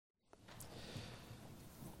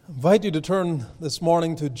I invite you to turn this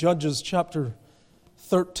morning to Judges chapter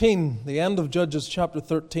 13, the end of Judges chapter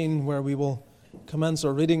 13, where we will commence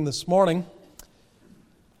our reading this morning.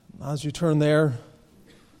 As you turn there,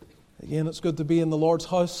 again, it's good to be in the Lord's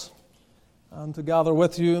house and to gather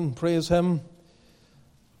with you and praise Him.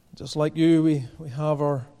 Just like you, we have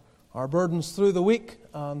our burdens through the week,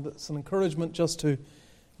 and it's an encouragement just to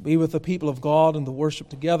be with the people of God and to worship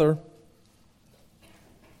together.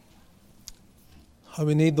 How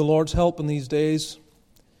we need the Lord's help in these days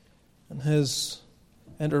and His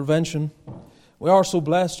intervention. We are so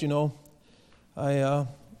blessed, you know. I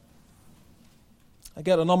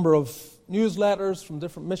get a number of newsletters from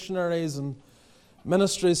different missionaries and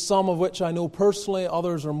ministries, some of which I know personally,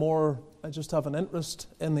 others are more, I just have an interest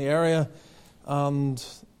in the area. And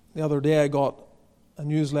the other day I got a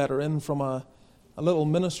newsletter in from a little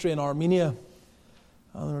ministry in Armenia,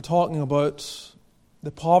 and they were talking about the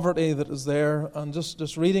poverty that is there, and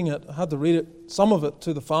just reading it, I had to read it, some of it,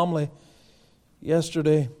 to the family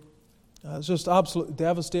yesterday. It's just absolutely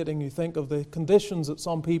devastating. You think of the conditions that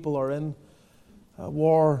some people are in,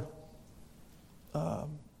 war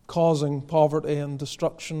causing poverty and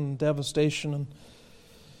destruction and devastation, and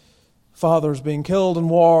fathers being killed in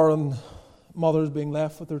war, and mothers being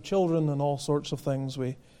left with their children, and all sorts of things.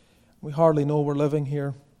 We hardly know we're living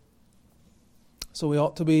here. So we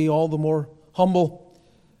ought to be all the more humble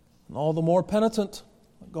and all the more penitent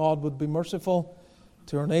that God would be merciful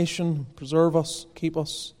to our nation, preserve us, keep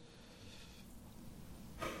us.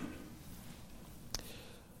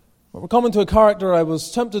 We're coming to a character I was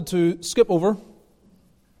tempted to skip over,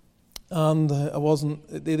 and I wasn't.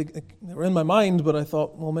 They were in my mind, but I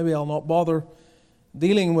thought, well, maybe I'll not bother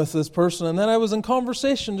dealing with this person. And then I was in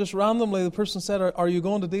conversation, just randomly, the person said, are you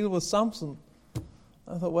going to deal with Samson?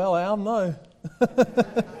 I thought, well, I am now.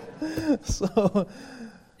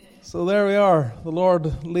 So there we are. The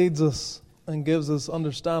Lord leads us and gives us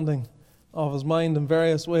understanding of His mind in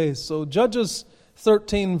various ways. So Judges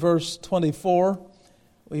 13 verse 24,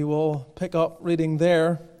 we will pick up reading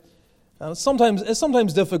there. And it's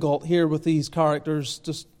sometimes difficult here with these characters.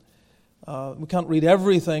 Just we can't read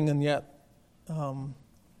everything, and yet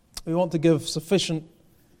we want to give sufficient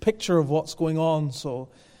picture of what's going on. So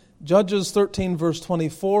Judges 13 verse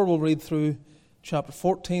 24, we'll read through chapter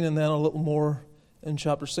 14 and then a little more in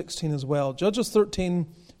chapter 16 as well. Judges 13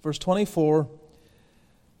 verse 24.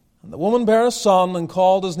 And the woman bare a son and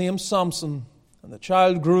called his name Samson. And the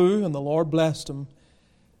child grew, and the Lord blessed him.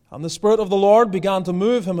 And the Spirit of the Lord began to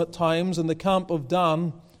move him at times in the camp of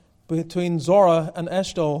Dan, between Zorah and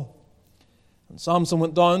Eshtaol. And Samson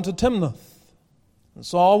went down to Timnath, and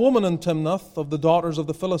saw a woman in Timnath of the daughters of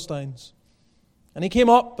the Philistines. And he came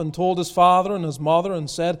up and told his father and his mother, and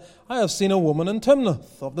said, I have seen a woman in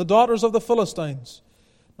Timnath of the daughters of the Philistines.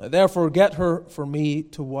 Now therefore get her for me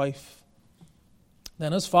to wife.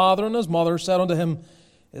 Then his father and his mother said unto him,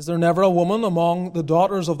 Is there never a woman among the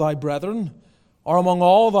daughters of thy brethren, or among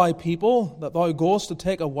all thy people, that thou goest to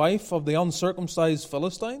take a wife of the uncircumcised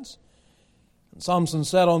Philistines? And Samson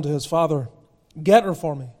said unto his father, Get her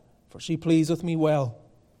for me, for she pleaseth me well.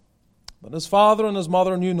 But his father and his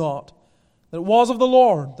mother knew not that it was of the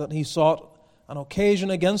Lord that he sought an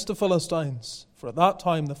occasion against the Philistines, for at that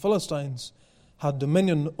time the Philistines had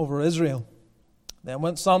dominion over Israel. Then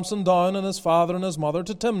went Samson down and his father and his mother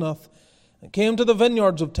to Timnath, and came to the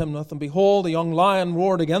vineyards of Timnath, and behold, a young lion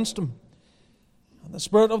roared against him. And the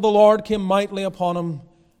Spirit of the Lord came mightily upon him,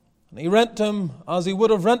 and he rent him as he would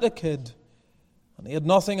have rent a kid, and he had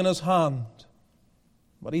nothing in his hand.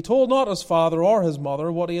 But he told not his father or his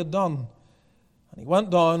mother what he had done. And he went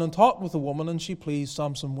down and talked with the woman, and she pleased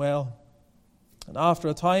Samson well. And after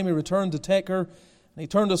a time he returned to take her, and he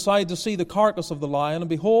turned aside to see the carcass of the lion, and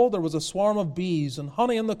behold, there was a swarm of bees and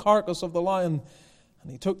honey in the carcass of the lion.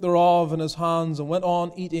 And he took thereof in his hands, and went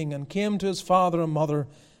on eating, and came to his father and mother,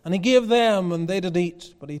 and he gave them, and they did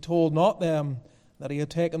eat. But he told not them that he had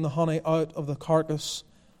taken the honey out of the carcass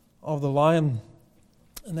of the lion.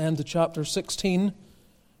 And then to chapter 16,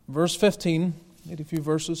 verse 15. Need a few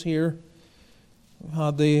verses here. We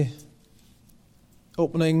had the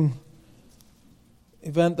opening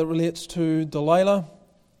event that relates to Delilah.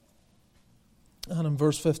 And in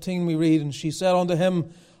verse 15 we read, And she said unto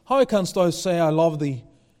him, How canst thou say, I love thee,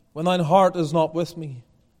 when thine heart is not with me?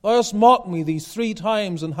 Thou hast mocked me these 3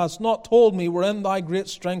 times, and hast not told me wherein thy great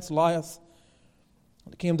strength lieth.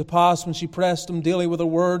 And it came to pass, when she pressed him daily with her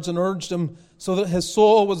words, and urged him, so that his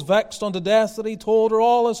soul was vexed unto death, that he told her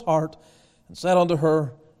all his heart, and said unto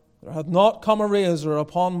her, There hath not come a razor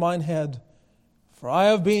upon mine head, for I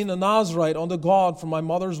have been a Nazarite unto God from my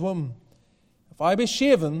mother's womb. If I be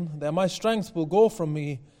shaven, then my strength will go from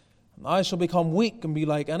me, and I shall become weak and be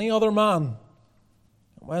like any other man.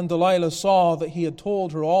 And when Delilah saw that he had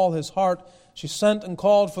told her all his heart, she sent and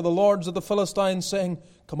called for the lords of the Philistines, saying,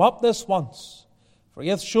 Come up this once, for he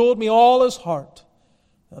hath showed me all his heart.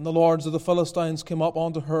 And the lords of the Philistines came up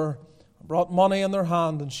unto her, and brought money in their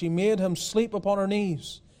hand, and she made him sleep upon her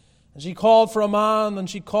knees. And she called for a man, and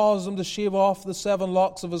she caused him to shave off the 7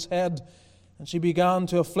 locks of his head. And she began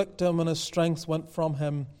to afflict him, and his strength went from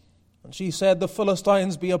him. And she said, The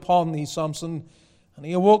Philistines be upon thee, Samson. And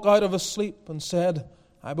he awoke out of his sleep, and said,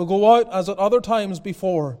 I will go out as at other times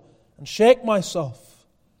before, and shake myself.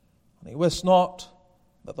 And he wist not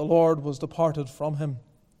that the Lord was departed from him.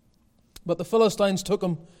 But the Philistines took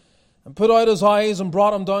him, and put out his eyes, and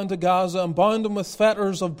brought him down to Gaza, and bound him with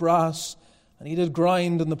fetters of brass, and he did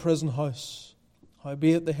grind in the prison house.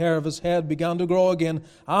 Howbeit the hair of his head began to grow again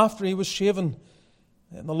after he was shaven.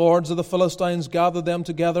 And the lords of the Philistines gathered them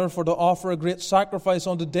together for to offer a great sacrifice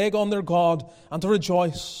unto Dagon their God, and to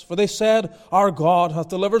rejoice. For they said, Our God hath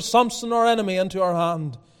delivered Samson our enemy into our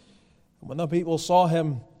hand. And when the people saw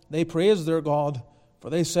him, they praised their God.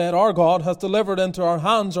 For they said, Our God hath delivered into our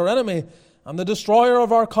hands our enemy, and the destroyer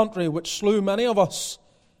of our country, which slew many of us.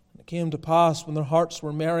 And it came to pass, when their hearts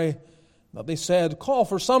were merry, that they said, Call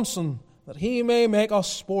for Samson, that he may make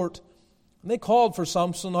us sport. And they called for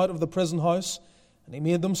Samson out of the prison house, and he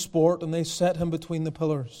made them sport, and they set him between the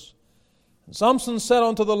pillars. And Samson said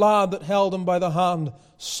unto the lad that held him by the hand,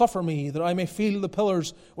 Suffer me, that I may feel the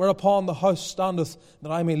pillars whereupon the house standeth,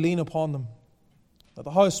 that I may lean upon them. That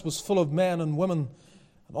the house was full of men and women,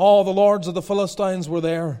 and all the lords of the Philistines were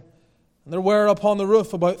there. And there were upon the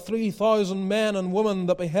roof about 3,000 men and women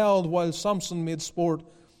that beheld while Samson made sport.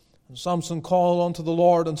 And Samson called unto the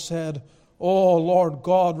Lord and said, O Lord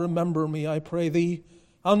God, remember me, I pray thee,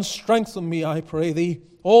 and strengthen me, I pray thee,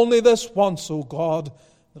 only this once, O God,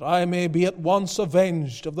 that I may be at once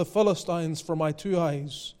avenged of the Philistines for my 2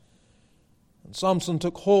 eyes. And Samson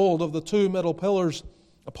took hold of the 2 middle pillars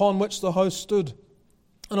upon which the house stood,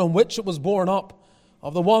 and on which it was borne up,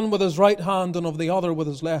 of the one with his right hand and of the other with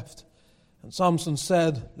his left. And Samson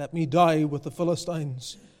said, Let me die with the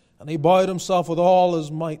Philistines. And he bowed himself with all his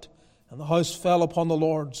might, and the house fell upon the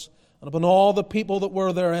lords, and upon all the people that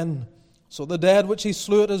were therein. So the dead which he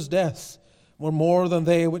slew at his death were more than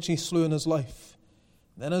they which he slew in his life.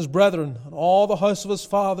 Then his brethren and all the house of his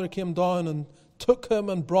father came down, and took him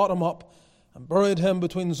and brought him up, and buried him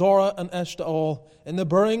between Zorah and Eshtaol, in the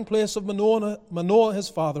burying place of Manoah his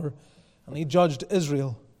father. And he judged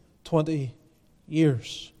Israel 20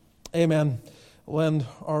 years. Amen. We'll end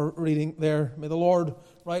our reading there. May the Lord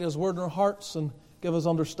write his word in our hearts and give us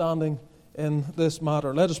understanding in this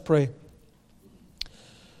matter. Let us pray.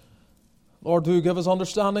 Lord, do give us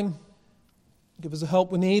understanding. Give us the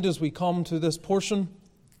help we need as we come to this portion.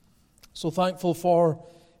 So thankful for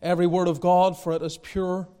every word of God, for it is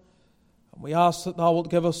pure. And we ask that thou wilt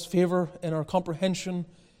give us favor in our comprehension,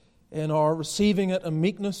 in our receiving it in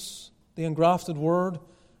meekness, the engrafted word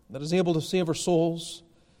that is able to save our souls.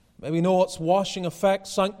 May we know its washing effect,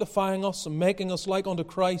 sanctifying us and making us like unto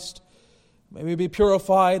Christ. May we be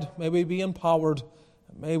purified, may we be empowered,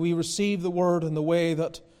 and may we receive the word in the way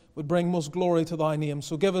that would bring most glory to thy name.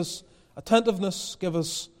 So give us attentiveness, give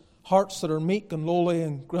us hearts that are meek and lowly,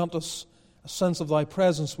 and grant us a sense of thy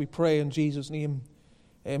presence, we pray in Jesus' name.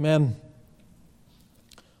 Amen.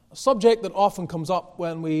 A subject that often comes up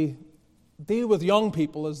when we deal with young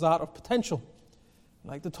people is that of potential.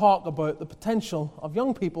 I like to talk about the potential of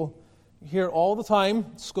young people. You hear all the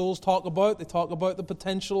time, schools talk about the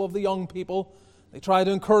potential of the young people. They try to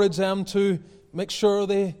encourage them to make sure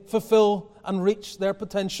they fulfill and reach their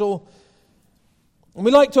potential. And we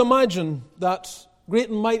like to imagine that great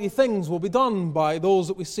and mighty things will be done by those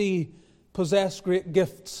that we see possess great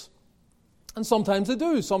gifts. And sometimes they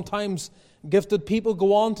do. Sometimes gifted people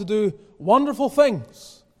go on to do wonderful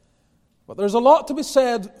things. But there's a lot to be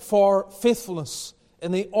said for faithfulness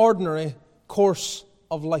in the ordinary course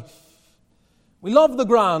of life. We love the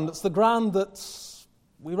grand. It's the grand that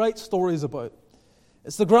we write stories about.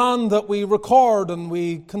 It's the grand that we record and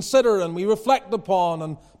we consider and we reflect upon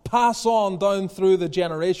and pass on down through the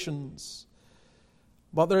generations.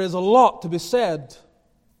 But there is a lot to be said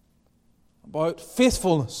about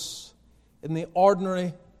faithfulness in the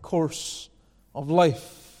ordinary course of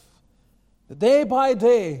life. The day by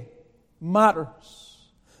day matters.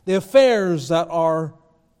 The affairs that are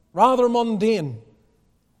rather mundane,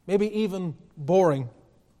 maybe even boring,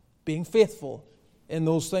 being faithful in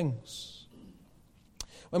those things.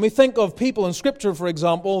 When we think of people in Scripture, for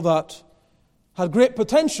example, that had great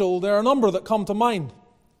potential, there are a number that come to mind.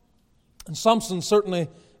 And Samson certainly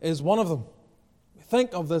is one of them. We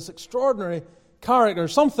think of this extraordinary character,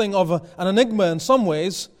 something of an enigma in some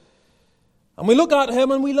ways. And we look at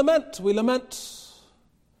him and we lament. We lament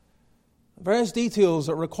various details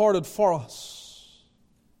that are recorded for us.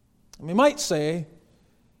 And we might say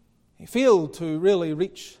he failed to really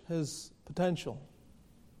reach his potential.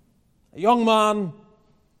 A young man,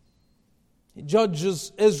 he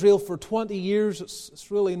judges Israel for 20 years. It's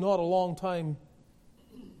really not a long time.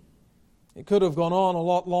 It could have gone on a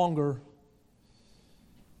lot longer.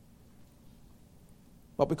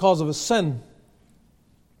 But because of his sin,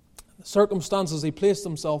 the circumstances he placed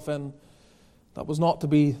himself in, that was not to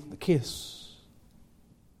be the case.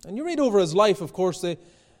 And you read over his life, of course,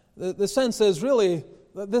 the sense is really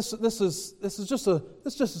that this is just a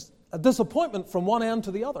disappointment from one end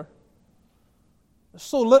to the other. There's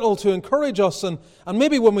so little to encourage us, and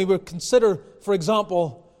maybe when we would consider, for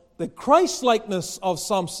example, the Christ-likeness of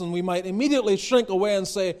Samson, we might immediately shrink away and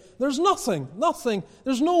say, there's nothing,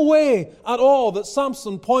 there's no way at all that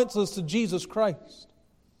Samson points us to Jesus Christ.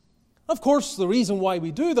 Of course, the reason why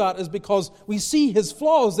we do that is because we see his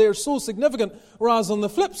flaws. They are so significant, whereas on the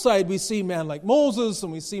flip side, we see men like Moses,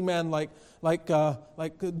 and we see men like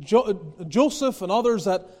Joseph and others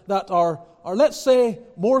that are, let's say,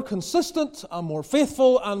 more consistent and more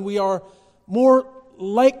faithful, and we are more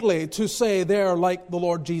likely to say they're like the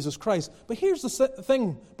Lord Jesus Christ. But here's the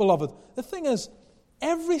thing, beloved. The thing is,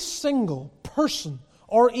 every single person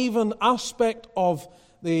or even aspect of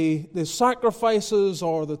the sacrifices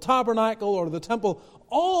or the tabernacle or the temple,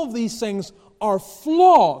 all of these things are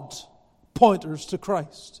flawed pointers to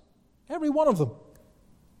Christ. Every one of them.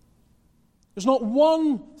 There's not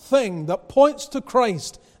one thing that points to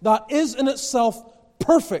Christ that is in itself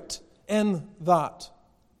perfect in that.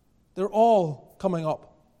 They're all coming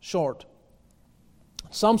up short.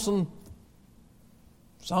 Samson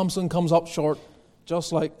comes up short,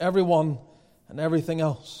 just like everyone and everything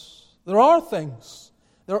else. There are things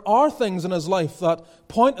in his life that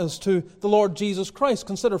point us to the Lord Jesus Christ.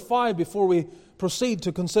 Consider 5 before we proceed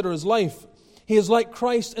to consider his life. He is like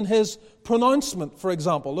Christ in his pronouncement, for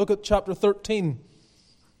example. Look at chapter 13.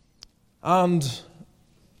 And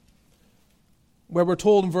where we're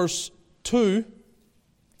told in verse 2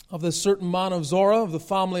 of this certain man of Zorah, of the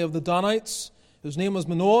family of the Danites, whose name was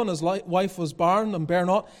Manoah, and his wife was barren and bare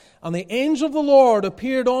not. And the angel of the Lord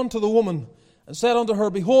appeared unto the woman, and said unto her,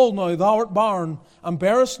 Behold, now thou art barren, and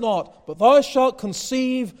bearest not, but thou shalt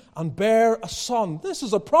conceive and bear a son. This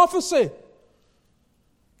is a prophecy.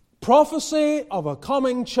 Prophecy of a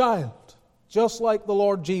coming child, just like the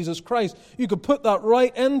Lord Jesus Christ. You could put that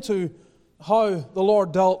right into how the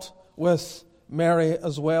Lord dealt with Mary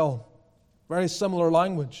as well. Very similar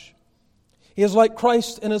language. He is like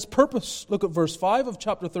Christ in his purpose. Look at verse 5 of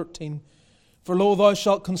chapter 13. For lo, thou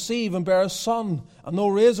shalt conceive and bear a son, and no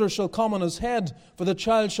razor shall come on his head, for the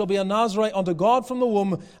child shall be a Nazarite unto God from the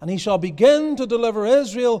womb, and he shall begin to deliver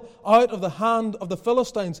Israel out of the hand of the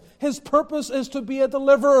Philistines. His purpose is to be a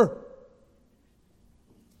deliverer.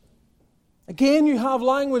 Again, you have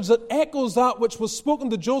language that echoes that which was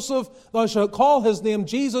spoken to Joseph. Thou shalt call his name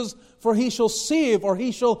Jesus, for he shall save, or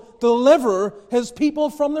he shall deliver his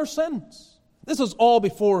people from their sins. This is all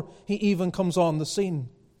before he even comes on the scene.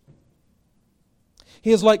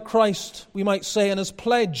 He is like Christ, we might say, in his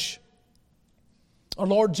pledge. Our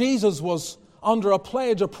Lord Jesus was under a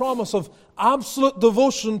pledge, a promise of absolute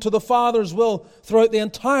devotion to the Father's will throughout the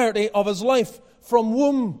entirety of his life, from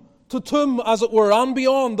womb to tomb, as it were, and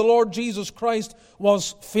beyond. The Lord Jesus Christ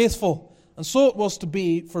was faithful. And so it was to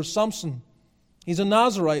be for Samson. He's a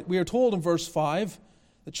Nazarite. We are told in verse 5,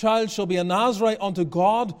 the child shall be a Nazarite unto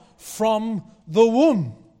God from the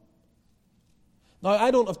womb. Now, I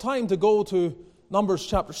don't have time to go to Numbers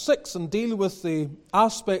chapter 6 and deal with the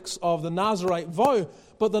aspects of the Nazarite vow.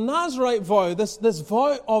 But the Nazarite vow, this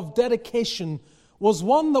vow of dedication, was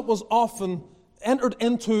one that was often entered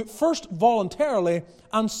into first voluntarily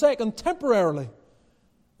and second temporarily.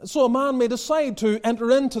 So a man may decide to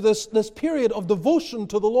enter into this period of devotion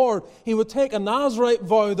to the Lord. He would take a Nazarite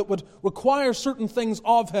vow that would require certain things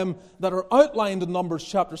of him that are outlined in Numbers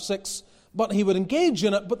chapter 6, but he would engage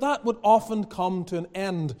in it, but that would often come to an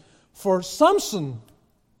end. For Samson,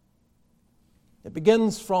 it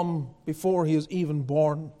begins from before he is even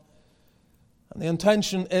born. And the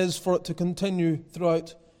intention is for it to continue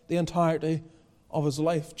throughout the entirety of his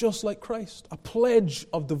life, just like Christ. A pledge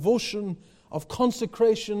of devotion, of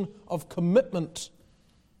consecration, of commitment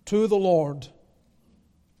to the Lord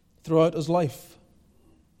throughout his life.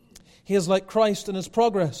 He is like Christ in his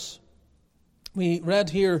progress. We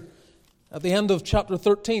read here at the end of chapter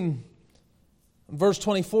 13, verse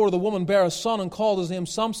 24, the woman bare a son and called his name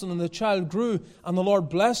Samson, and the child grew, and the Lord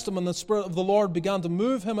blessed him, and the Spirit of the Lord began to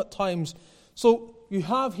move him at times, So you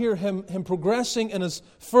have here him progressing in his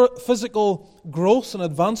physical growth and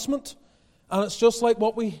advancement. And it's just like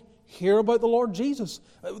what we hear about the Lord Jesus.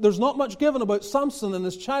 There's not much given about Samson in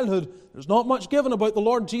his childhood. There's not much given about the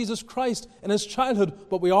Lord Jesus Christ in his childhood.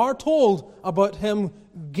 But we are told about him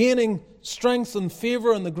gaining strength and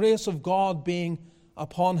favor and the grace of God being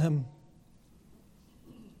upon him.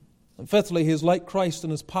 And fifthly, he is like Christ in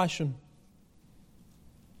his passion.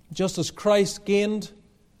 Just as Christ gained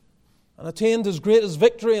and attained his greatest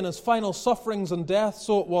victory in his final sufferings and death,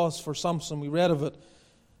 so it was for Samson. We read of it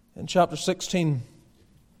in chapter 16.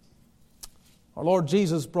 Our Lord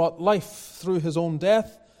Jesus brought life through his own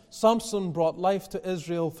death. Samson brought life to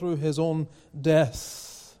Israel through his own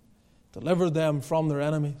death, delivered them from their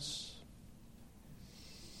enemies.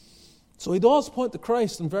 So he does point to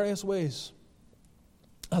Christ in various ways,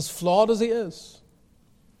 as flawed as he is.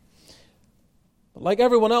 But like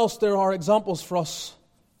everyone else, there are examples for us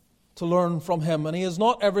to learn from him, and he is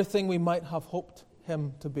not everything we might have hoped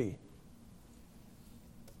him to be.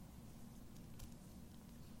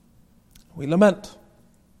 We lament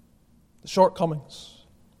the shortcomings.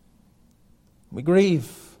 We grieve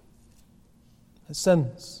his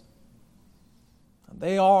sins. And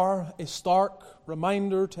they are a stark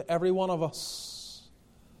reminder to every one of us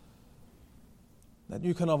that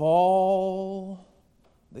you can have all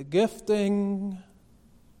the gifting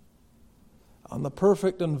and the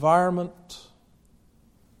perfect environment,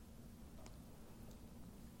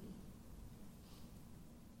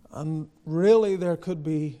 and really there could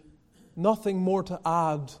be nothing more to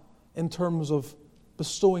add in terms of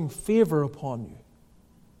bestowing favor upon you,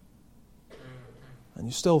 and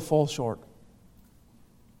you still fall short.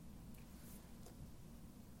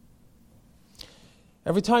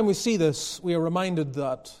 Every time we see this, we are reminded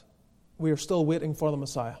that we are still waiting for the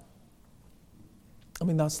Messiah. I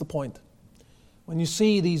mean, that's the point. When you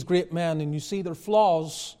see these great men and you see their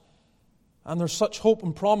flaws, and there's such hope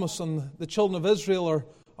and promise, and the children of Israel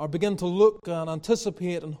are begin to look and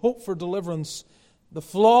anticipate and hope for deliverance, the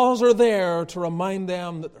flaws are there to remind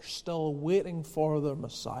them that they're still waiting for their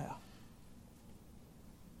Messiah.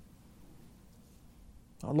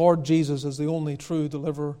 Our Lord Jesus is the only true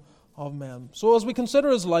deliverer of men. So as we consider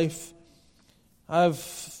his life,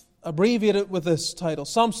 I've abbreviated with this title: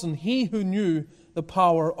 Samson, he who knew the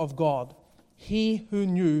power of God. He who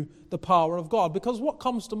knew the power of God. Because what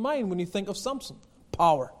comes to mind when you think of Samson?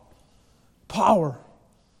 Power. Power.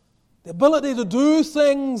 The ability to do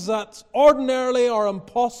things that ordinarily are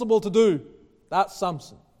impossible to do. That's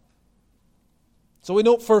Samson. So we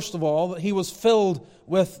note first of all that he was filled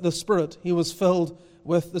with the Spirit. He was filled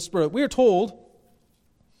with the Spirit. We are told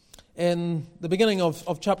in the beginning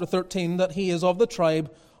of chapter 13 that he is of the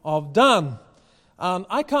tribe of Dan. And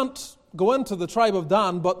I can't go into the tribe of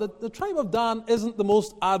Dan, but the tribe of Dan isn't the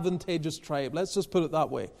most advantageous tribe. Let's just put it that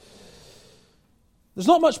way. There's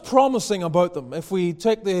not much promising about them if we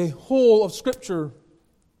take the whole of Scripture.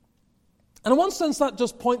 And in one sense, that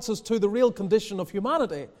just points us to the real condition of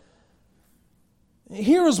humanity.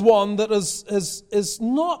 Here is one that is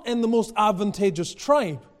not in the most advantageous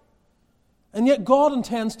tribe, and yet God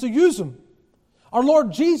intends to use him. Our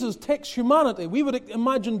Lord Jesus takes humanity. We would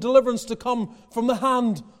imagine deliverance to come from the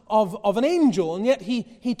hand of an angel, and yet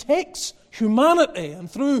he takes humanity, and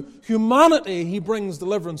through humanity he brings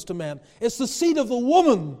deliverance to men. It's the seed of the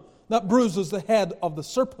woman that bruises the head of the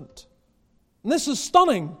serpent. And this is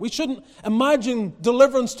stunning. We shouldn't imagine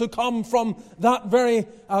deliverance to come from that very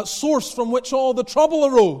source from which all the trouble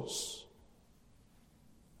arose.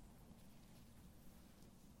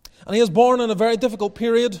 And he is born in a very difficult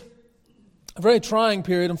period, a very trying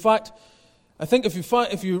period. In fact, I think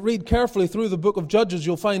if you read carefully through the book of Judges,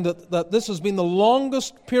 you'll find that this has been the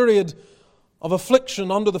longest period of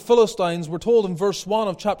affliction under the Philistines. We're told in verse 1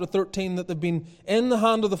 of chapter 13 that they've been in the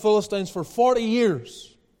hand of the Philistines for 40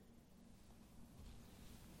 years.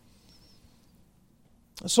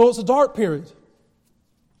 So it's a dark period,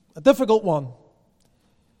 a difficult one.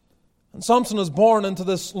 And Samson is born into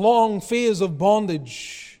this long phase of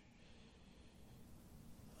bondage,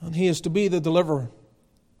 and he is to be the deliverer.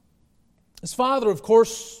 His father, of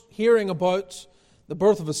course, hearing about the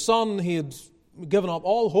birth of his son, he had given up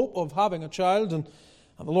all hope of having a child, and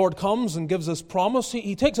the Lord comes and gives this promise.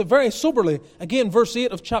 He takes it very soberly. Again, verse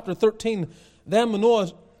 8 of chapter 13, Then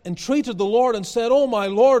Manoah entreated the Lord and said, O my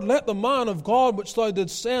Lord, let the man of God which thou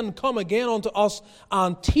didst send come again unto us,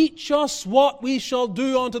 and teach us what we shall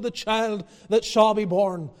do unto the child that shall be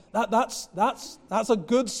born. That's a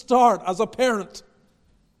good start as a parent.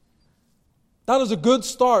 That is a good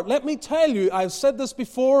start. Let me tell you, I've said this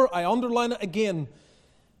before, I underline it again.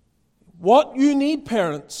 What you need,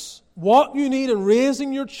 parents, What you need in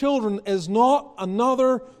raising your children is not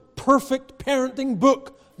another perfect parenting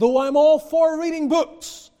book, though I'm all for reading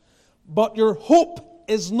books. But your hope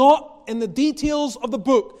is not in the details of the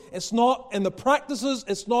book. It's not in the practices.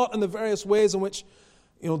 It's not in the various ways in which,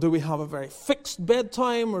 do we have a very fixed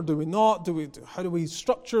bedtime or do we not? How do we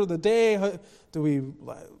structure the day? All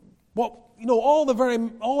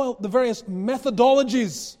the various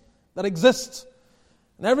methodologies that exist.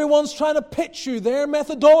 And everyone's trying to pitch you their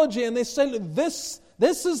methodology, and they say, look, this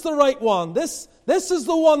is the right one. This is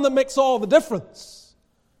the one that makes all the difference.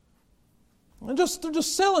 And they're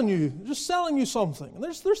just selling you something. And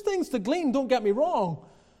there's things to glean, don't get me wrong.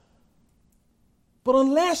 But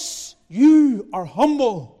unless you are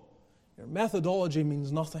humble, your methodology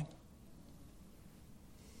means nothing.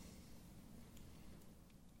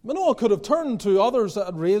 Manoah could have turned to others that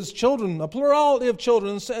had raised children, a plurality of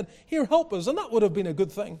children, and said, here, help us, and that would have been a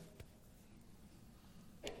good thing.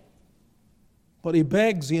 But he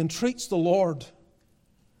begs, he entreats the Lord,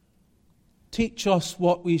 teach us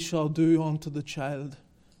what we shall do unto the child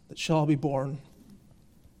that shall be born.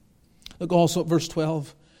 Look also at verse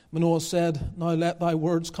 12. Manoah said, now let thy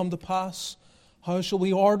words come to pass. How shall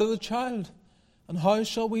we order the child? And how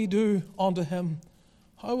shall we do unto him?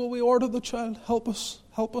 How will we order the child? Help us,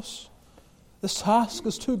 help us. This task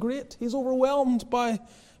is too great. He's overwhelmed by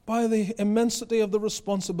the immensity of the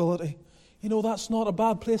responsibility. That's not a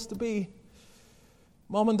bad place to be.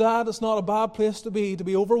 Mom and Dad, it's not a bad place to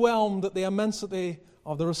be overwhelmed at the immensity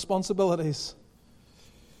of the responsibilities.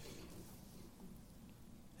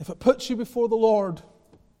 If it puts you before the Lord,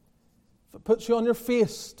 if it puts you on your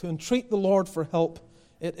face to entreat the Lord for help,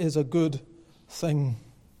 it is a good thing.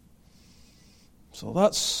 So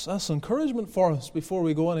that's encouragement for us before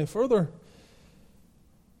we go any further.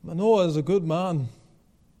 Manoah is a good man.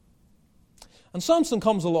 And Samson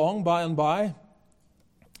comes along by and by.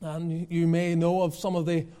 And you may know of some of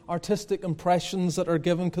the artistic impressions that are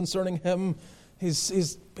given concerning him.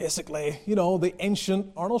 He's basically, the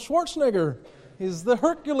ancient Arnold Schwarzenegger. He's the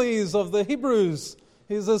Hercules of the Hebrews.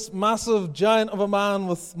 He's this massive giant of a man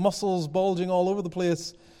with muscles bulging all over the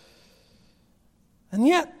place. And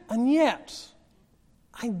yet,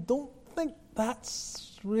 I don't think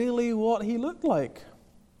that's really what he looked like.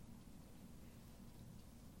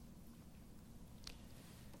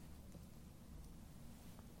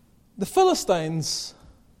 The Philistines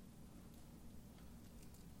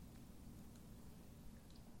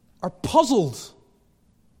are puzzled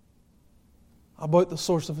about the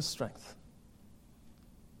source of his strength.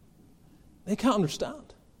 They can't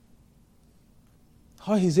understand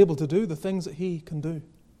how he's able to do the things that he can do.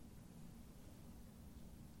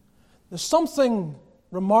 There's something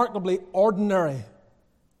remarkably ordinary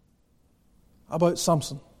about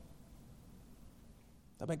Samson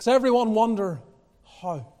that makes everyone wonder,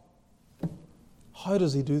 how? How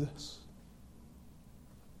does he do this?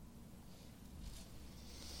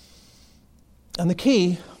 And the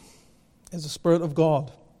key is the Spirit of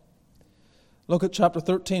God. Look at chapter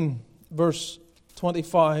 13, verse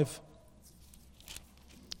 25.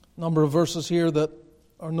 A number of verses here that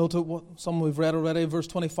are noted, some we've read already. Verse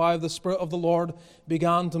 25, the Spirit of the Lord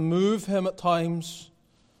began to move him at times.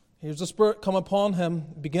 Here's the Spirit come upon him.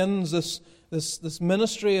 Begins this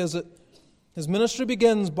ministry his ministry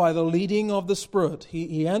begins by the leading of the Spirit.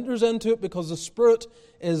 He enters into it because the Spirit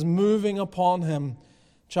is moving upon him.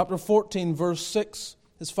 Chapter 14, verse 6,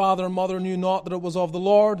 his father and mother knew not that it was of the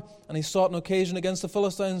Lord, and he sought an occasion against the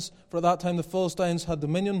Philistines, for at that time the Philistines had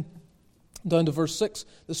dominion. Down to verse 6,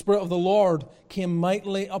 the Spirit of the Lord came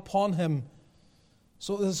mightily upon him.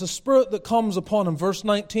 So there's a Spirit that comes upon him. Verse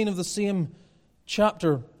 19 of the same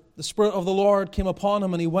chapter, the Spirit of the Lord came upon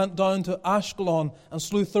him, and he went down to Ashkelon and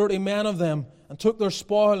slew 30 men of them, and took their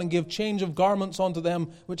spoil and gave change of garments unto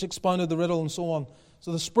them, which expounded the riddle, and so on.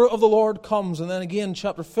 So the Spirit of the Lord comes, and then again,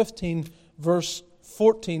 chapter 15, verse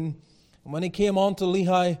 14, and when he came on to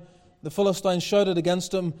Lehi, the Philistines shouted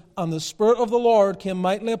against him, and the Spirit of the Lord came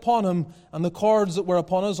mightily upon him, and the cords that were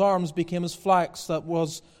upon his arms became as flax that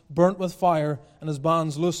was burnt with fire, and his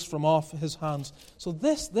bands loosed from off his hands. So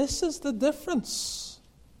this is the difference.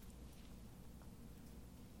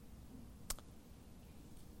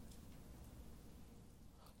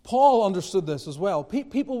 Paul understood this as well.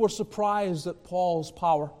 People were surprised at Paul's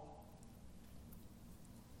power.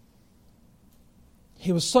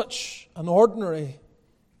 He was such an ordinary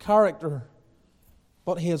character,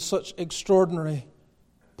 but he had such extraordinary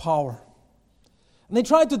power. And they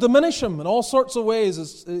tried to diminish him in all sorts of ways,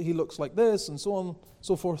 as he looks like this and so on and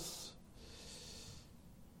so forth.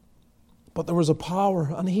 But there was a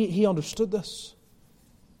power, and he understood this.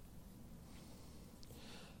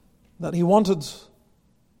 That he wanted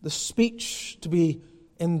the speech to be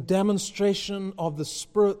in demonstration of the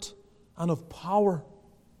Spirit and of power.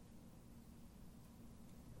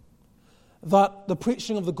 That the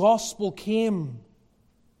preaching of the gospel came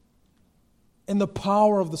in the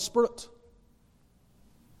power of the Spirit.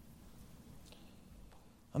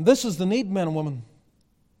 And this is the need, men and women.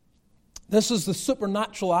 This is the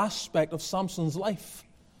supernatural aspect of Samson's life.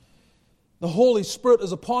 The Holy Spirit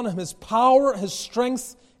is upon him. His power, his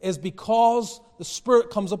strength is because the Spirit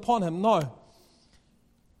comes upon him. Now,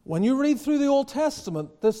 when you read through the Old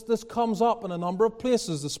Testament, this comes up in a number of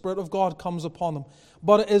places. The Spirit of God comes upon them.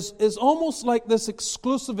 But it is almost like this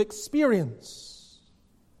exclusive experience.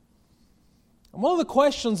 And one of the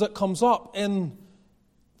questions that comes up in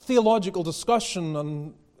theological discussion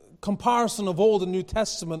and comparison of Old and New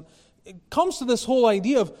Testament, it comes to this whole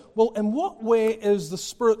idea of, well, in what way is the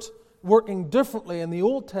Spirit working differently in the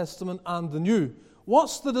Old Testament and the New?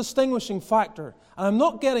 What's the distinguishing factor? And I'm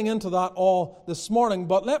not getting into that all this morning,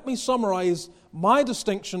 but let me summarize my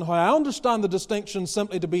distinction, how I understand the distinction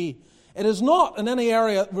simply to be, it is not in any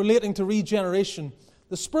area relating to regeneration.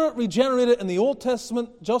 The Spirit regenerated in the Old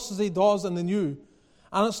Testament just as He does in the New.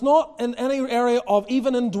 And it's not in any area of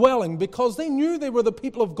even indwelling, because they knew they were the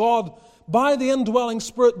people of God by the indwelling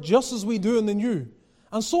Spirit just as we do in the New.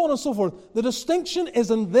 And so on and so forth. The distinction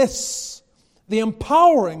is in this, the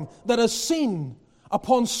empowering that is seen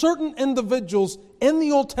upon certain individuals in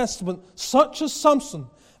the Old Testament, such as Samson.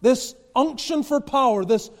 This unction for power,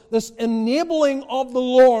 this enabling of the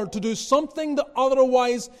Lord to do something that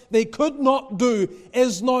otherwise they could not do,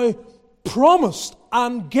 is now promised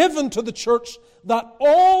and given to the church, that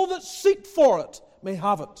all that seek for it may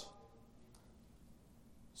have it.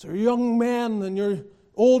 So your young men and your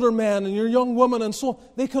older men and your young women and so on,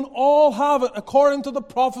 they can all have it according to the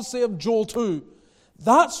prophecy of Joel 2.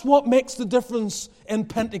 That's what makes the difference in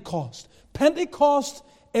Pentecost. Pentecost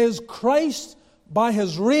is Christ by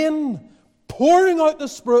His reign pouring out the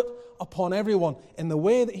Spirit upon everyone in the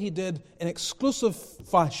way that He did in exclusive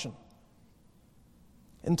fashion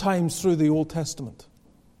in times through the Old Testament.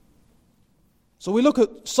 So we look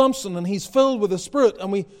at Samson and he's filled with the Spirit,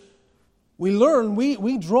 and we learn,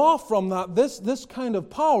 we draw from that this kind of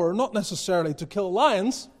power, not necessarily to kill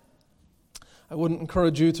lions. I wouldn't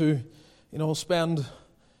encourage you to, spend,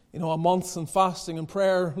 a month in fasting and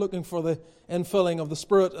prayer looking for the infilling of the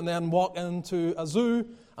Spirit and then walk into a zoo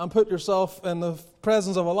and put yourself in the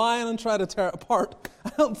presence of a lion and try to tear it apart.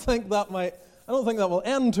 I don't think that will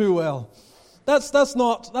end too well. That's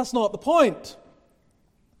not the point.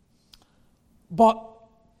 But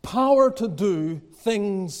power to do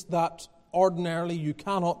things that ordinarily you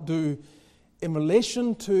cannot do in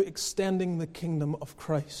relation to extending the kingdom of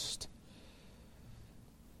Christ.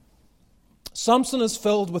 Samson is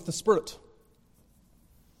filled with the Spirit.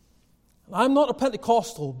 I'm not a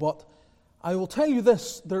Pentecostal, but I will tell you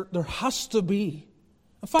this, there has to be.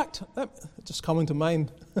 In fact, just coming to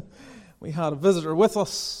mind, we had a visitor with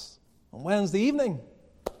us on Wednesday evening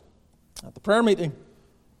at the prayer meeting.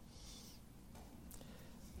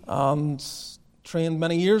 And trained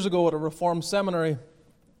many years ago at a Reformed seminary,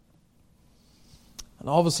 and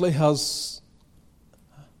obviously has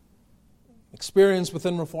experience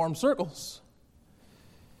within Reformed circles.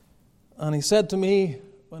 And he said to me,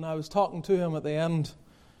 when I was talking to him at the end,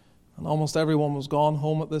 and almost everyone was gone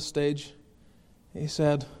home at this stage, he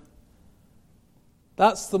said,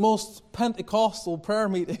 "That's the most Pentecostal prayer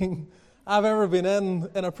meeting I've ever been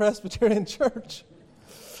in a Presbyterian church."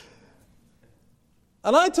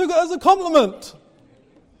 And I took it as a compliment.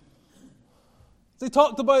 They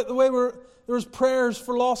talked about the way there was prayers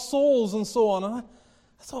for lost souls and so on. And I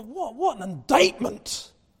thought, what an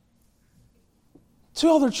indictment to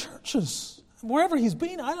other churches. Wherever he's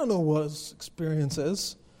been, I don't know what his experience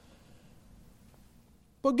is.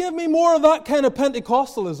 But give me more of that kind of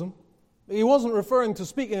Pentecostalism. He wasn't referring to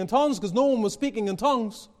speaking in tongues, because no one was speaking in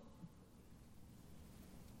tongues.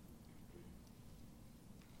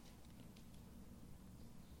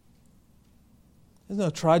 Isn't that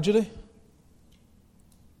a tragedy?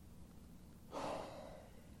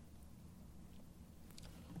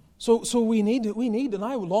 So we need, and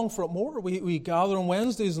I would long for it more. We gather on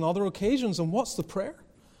Wednesdays and other occasions, and what's the prayer?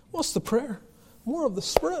 What's the prayer? More of the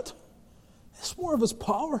Spirit. It's more of His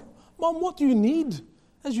power. Mom, what do you need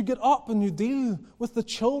as you get up and you deal with the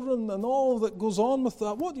children and all that goes on with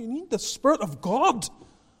that? What do you need? The Spirit of God.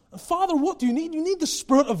 And Father, what do you need? You need the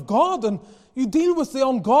Spirit of God, and you deal with the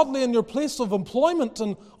ungodly in your place of employment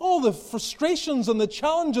and all the frustrations and the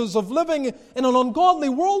challenges of living in an ungodly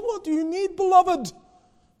world. What do you need, beloved?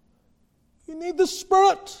 You need the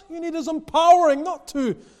Spirit. You need His empowering, not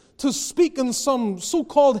to to speak in some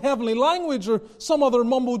so-called heavenly language or some other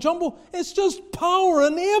mumbo-jumbo. It's just power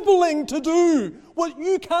enabling to do what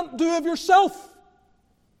you can't do of yourself.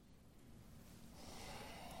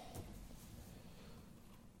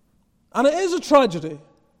 And it is a tragedy,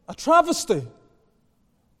 a travesty,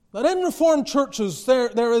 that in Reformed churches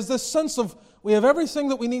there is this sense of we have everything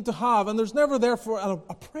that we need to have, and there's never therefore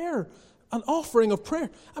a prayer, an offering of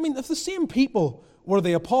prayer. I mean, if the same people were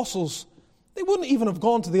the apostles, they wouldn't even have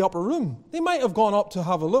gone to the upper room. They might have gone up to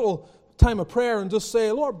have a little time of prayer and just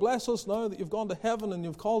say, Lord, bless us now that you've gone to heaven and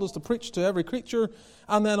you've called us to preach to every creature,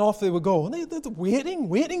 and then off they would go. And they're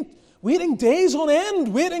waiting days on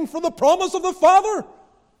end, waiting for the promise of the Father.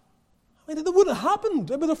 I mean, it wouldn't have happened.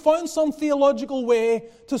 They would have found some theological way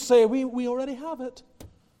to say, we already have it,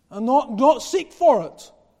 and not seek for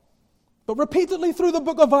it. But repeatedly through the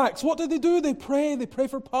book of Acts, what did they do? They pray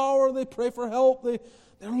for power, they pray for help,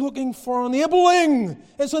 they're looking for enabling.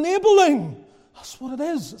 It's enabling. That's what it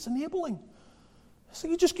is. It's enabling. So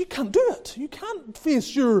you can't do it. You can't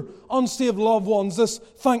face your unsaved loved ones this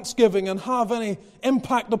Thanksgiving and have any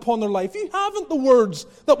impact upon their life. You haven't the words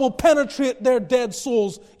that will penetrate their dead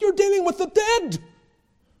souls. You're dealing with the dead.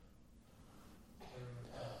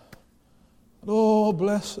 Oh,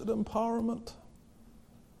 blessed empowerment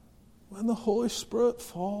when the Holy Spirit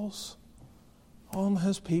falls on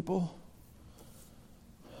His people.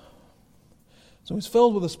 So He's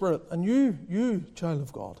filled with the Spirit. And you, child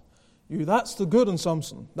of God, that's the good in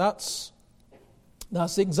Samson. That's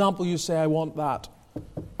the example you say, I want that.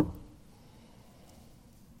 I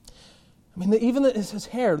mean, even his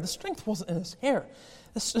hair, the strength wasn't in his hair.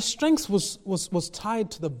 The strength was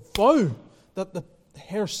tied to the vow that the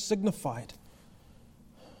hair signified.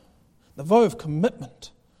 The vow of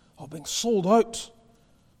commitment, of being sold out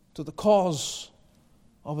to the cause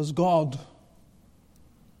of his God.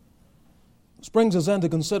 This brings us then to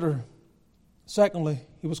consider, secondly,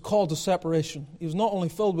 he was called to separation. He was not only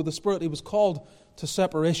filled with the Spirit, he was called to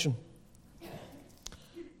separation.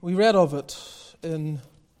 We read of it in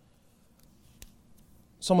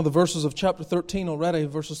some of the verses of chapter 13 already,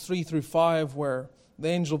 verses 3 through 5, where the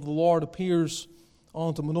angel of the Lord appears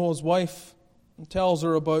unto Manoah's wife and tells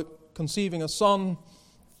her about conceiving a son.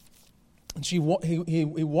 And he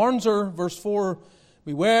warns her, verse 4,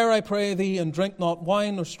 beware, I pray thee, and drink not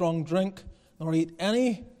wine or strong drink, nor eat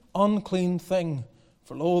any unclean thing.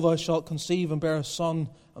 For lo, thou shalt conceive and bear a son,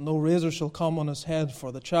 and no razor shall come on his head,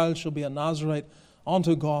 for the child shall be a Nazarite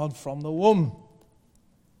unto God from the womb.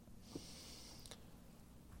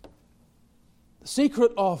 The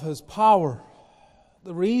secret of his power,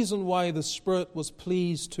 the reason why the Spirit was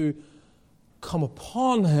pleased to come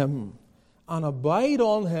upon him and abide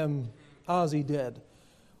on him as he did,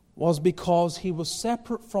 was because he was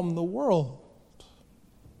separate from the world.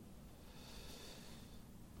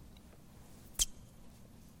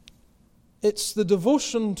 It's the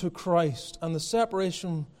devotion to Christ and the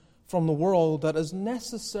separation from the world that is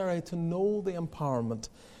necessary to know the empowerment.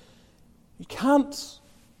 You can't.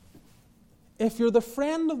 If you're the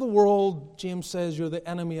friend of the world, James says you're the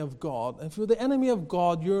enemy of God. If you're the enemy of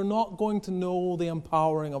God, you're not going to know the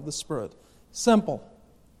empowering of the Spirit. Simple.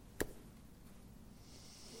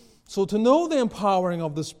 So to know the empowering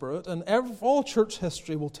of the Spirit, and all church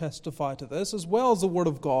history will testify to this, as well as the Word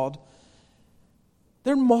of God,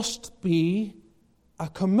 there must be a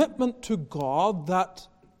commitment to God that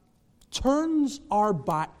turns our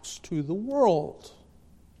backs to the world.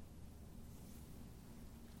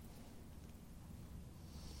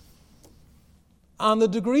 And the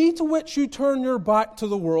degree to which you turn your back to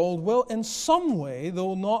the world will in some way,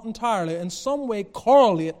 though not entirely, in some way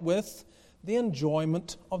correlate with the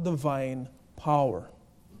enjoyment of divine power.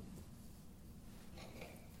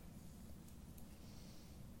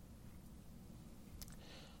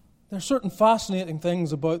 There are certain fascinating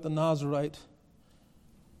things about the Nazarite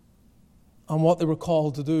and what they were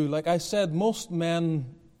called to do. Like I said, most men,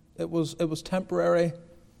 it was temporary.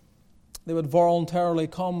 They would voluntarily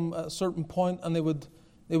come at a certain point and they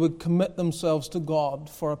would commit themselves to God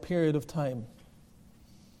for a period of time.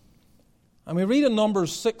 And we read in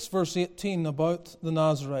Numbers 6, verse 18 about the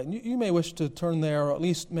Nazarite. You may wish to turn there or at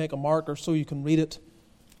least make a marker so you can read it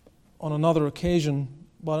on another occasion.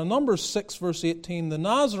 But in Numbers 6, verse 18, the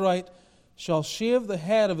Nazarite shall shave the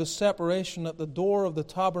head of his separation at the door of the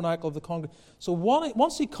tabernacle of the congregation. So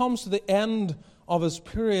once he comes to the end of his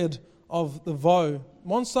period of the vow,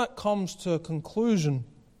 once that comes to a conclusion,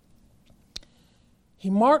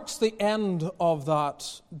 he marks the end of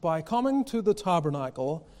that by coming to the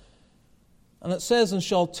tabernacle. And it says, and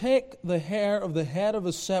shall take the hair of the head of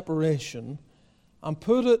his separation, and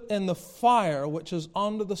put it in the fire which is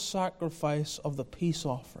under the sacrifice of the peace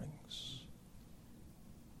offerings.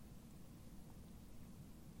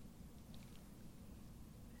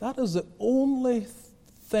 That is the only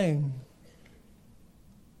thing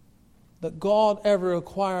that God ever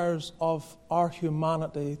requires of our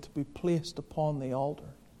humanity to be placed upon the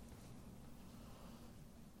altar.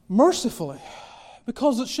 Mercifully,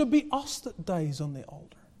 because it should be us that dies on the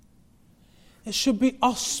altar. It should be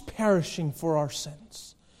us perishing for our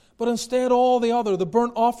sins. But instead, all the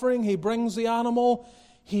burnt offering, He brings the animal,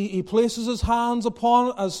 He places His hands upon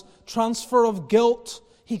it as transfer of guilt.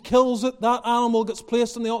 He kills it, that animal gets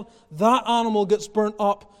placed on the altar, that animal gets burnt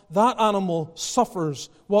up, that animal suffers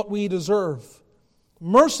what we deserve.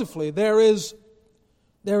 Mercifully, there is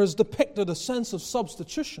depicted a sense of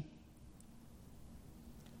substitution.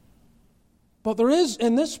 But there is,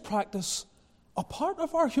 in this practice, a part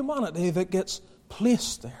of our humanity that gets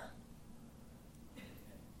placed there.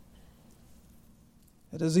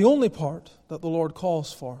 It is the only part that the Lord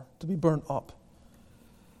calls for to be burnt up.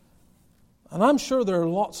 And I'm sure there are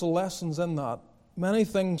lots of lessons in that. Many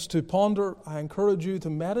things to ponder. I encourage you to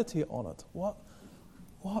meditate on it. What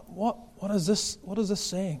is this? What is this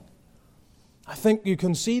saying? I think you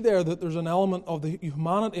can see there that there's an element of the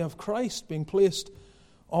humanity of Christ being placed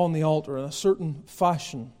on the altar in a certain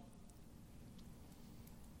fashion.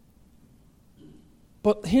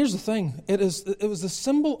 But here's the thing: it was the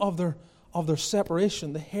symbol of their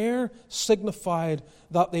separation. The hair signified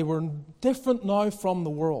that they were different now from the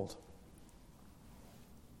world.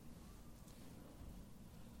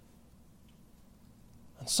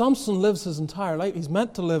 And Samson lives his entire life. He's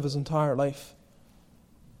meant to live his entire life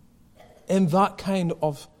in that kind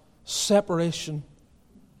of separation,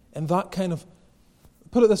 in that kind of,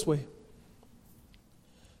 put it this way,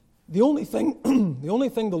 the only thing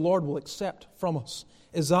the Lord will accept from us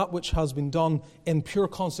is that which has been done in pure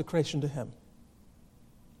consecration to Him.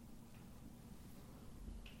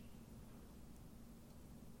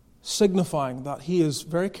 Signifying that He is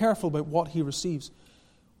very careful about what He receives.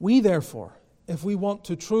 We, therefore, if we want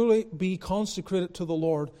to truly be consecrated to the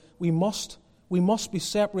Lord, we must be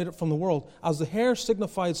separated from the world. As the hair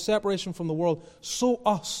signifies separation from the world, so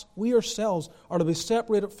we ourselves, are to be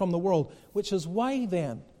separated from the world. Which is why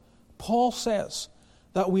then, Paul says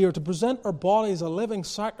that we are to present our bodies a living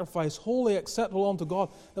sacrifice, wholly acceptable unto God,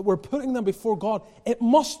 that we're putting them before God. It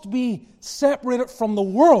must be separated from the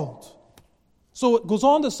world. So it goes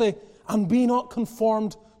on to say, and be not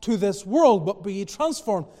conformed to this world, but be ye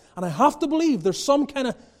transformed. And I have to believe there's some kind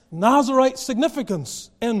of Nazarite significance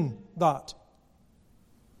in that.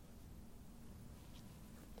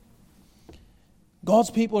 God's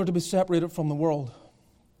people are to be separated from the world.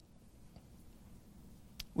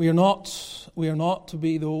 We are not to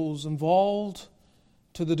be those involved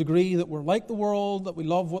to the degree that we're like the world, that we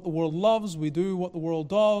love what the world loves, we do what the world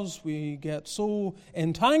does, we get so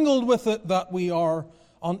entangled with it that we are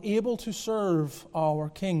unable to serve our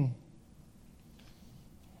King.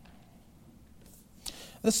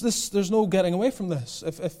 There's no getting away from this.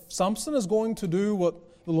 If Samson is going to do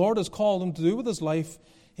what the Lord has called him to do with his life,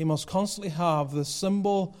 he must constantly have the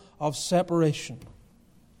symbol of separation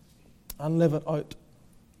and live it out.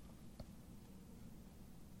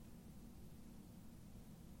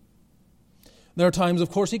 There are times, of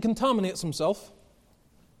course, he contaminates himself,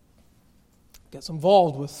 gets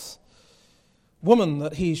involved with women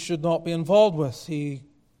that he should not be involved with. He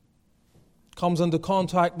comes into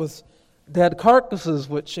contact with dead carcasses,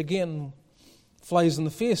 which again flies in the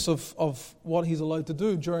face of what he's allowed to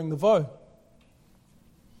do during the vow.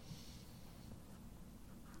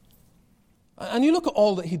 And you look at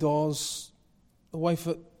all that he does, the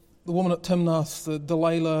woman at Timnath, the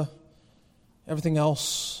Delilah, everything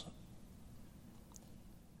else.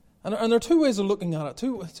 And there are two ways of looking at it.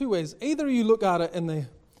 Two ways. Either you look at it in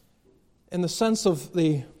the sense of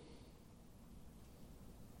the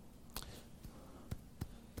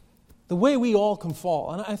way we all can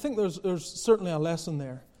fall. And I think there's certainly a lesson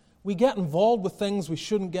there. We get involved with things we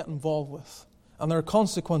shouldn't get involved with. And there are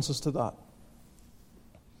consequences to that.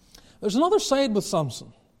 There's another side with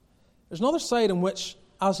Samson. There's another side in which,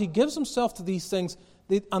 as he gives himself to these things,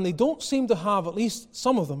 they don't seem to have, at least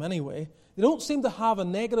some of them anyway, they don't seem to have a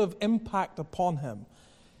negative impact upon him.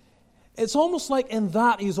 It's almost like in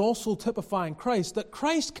that he's also typifying Christ, that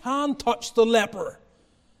Christ can touch the leper.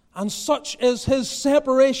 And such is his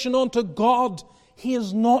separation unto God, he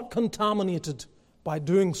is not contaminated by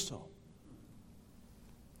doing so.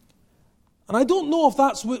 And I don't know if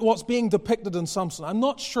that's what's being depicted in Samson. I'm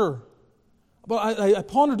not sure. But I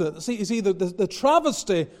pondered it. See the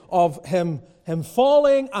travesty of him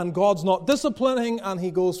falling, and God's not disciplining, and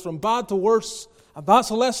he goes from bad to worse, and that's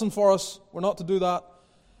a lesson for us. We're not to do that.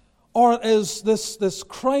 Or it is this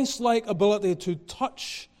Christ-like ability to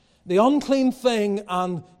touch the unclean thing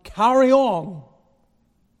and carry on,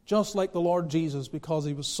 just like the Lord Jesus, because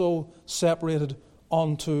he was so separated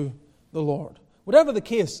unto the Lord. Whatever the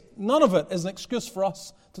case, none of it is an excuse for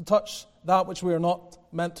us to touch that which we are not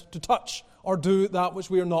meant to touch, or do that which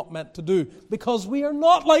we are not meant to do, because we are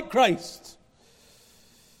not like Christ.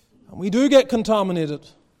 And we do get contaminated.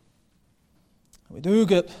 We do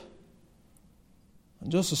get,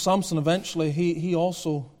 and just as Samson eventually, he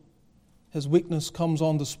also, his weakness comes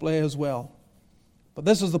on display as well. But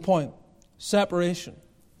this is the point. Separation.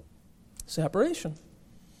 Separation.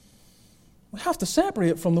 We have to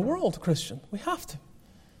separate from the world, Christian. We have to.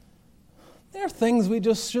 There are things we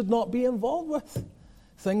just should not be involved with.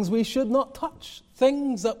 Things we should not touch.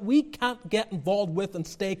 Things that we can't get involved with and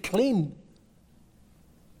stay clean.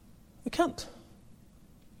 We can't.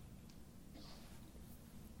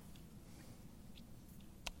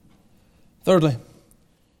 Thirdly,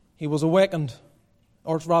 he was awakened,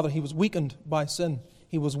 or rather he was weakened by sin.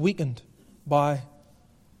 He was weakened by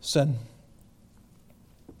sin.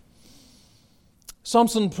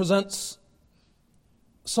 Samson presents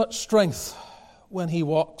such strength when he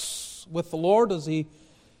walks with the Lord as he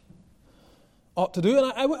ought to do.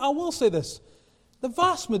 And I will say this. The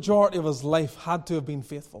vast majority of his life had to have been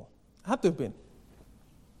faithful. Had to have been.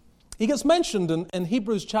 He gets mentioned in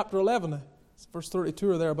Hebrews chapter 11, verse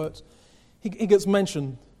 32 or thereabouts. He gets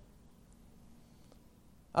mentioned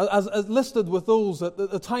as listed with those that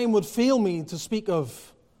the time would fail me to speak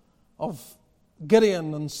of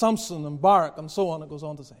Gideon and Samson and Barak and so on, it goes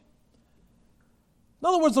on to say. In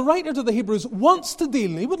other words, the writer to the Hebrews wants to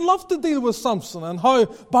deal, he would love to deal with Samson and how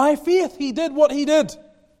by faith he did what he did.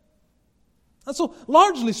 And so,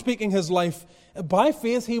 largely speaking, his life, by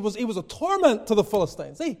faith, he was a torment to the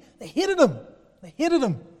Philistines. They hated him. They hated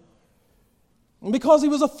him. And because he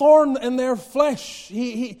was a thorn in their flesh,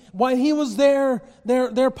 while he was there,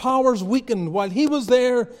 their powers weakened. While he was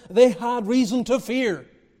there, they had reason to fear.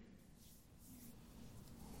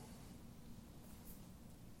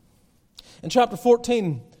 In chapter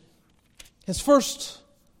 14,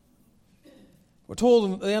 we're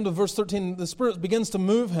told at the end of verse 13, the Spirit begins to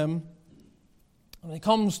move him. When he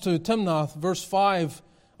comes to Timnath, verse 5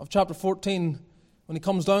 of chapter 14, when he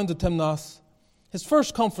comes down to Timnath, his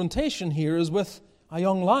first confrontation here is with a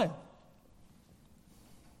young lion.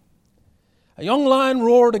 A young lion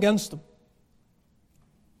roared against him.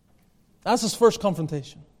 That's his first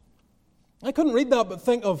confrontation. I couldn't read that but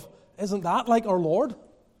think of, isn't that like our Lord?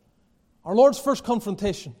 Our Lord's first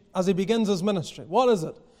confrontation as he begins his ministry. What is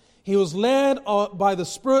it? He was led by the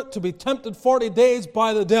Spirit to be tempted 40 days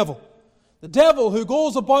by the devil. The devil who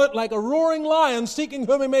goes about like a roaring lion seeking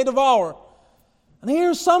whom he may devour. And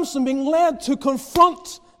here's Samson being led to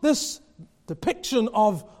confront this depiction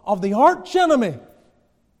of the arch enemy.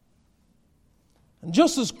 And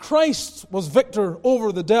just as Christ was victor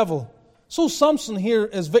over the devil, so Samson here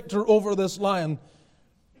is victor over this lion.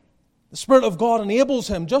 The Spirit of God enables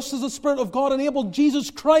him, just as the Spirit of God enabled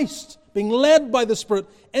Jesus Christ, being led by the Spirit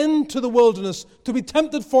into the wilderness to be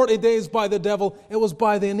tempted 40 days by the devil. It was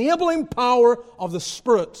by the enabling power of the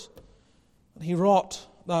Spirit that he wrought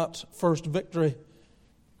that first victory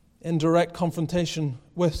in direct confrontation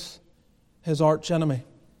with his arch enemy.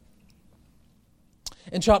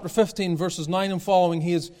 In chapter 15, verses 9 and following,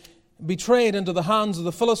 he is betrayed into the hands of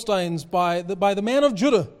the Philistines by the men of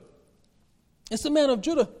Judah. It's the men of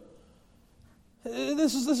Judah.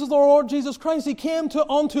 This is the Lord Jesus Christ. He came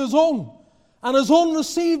unto his own, and his own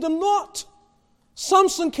received him not.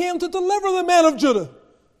 Samson came to deliver the men of Judah,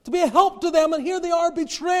 to be a help to them, and here they are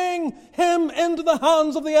betraying him into the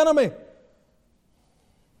hands of the enemy.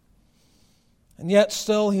 And yet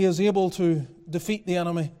still he is able to defeat the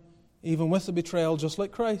enemy, even with the betrayal, just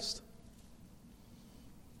like Christ.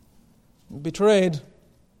 Betrayed,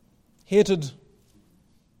 hated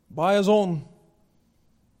by his own.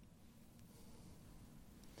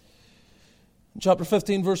 In chapter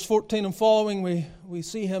 15, verse 14 and following, we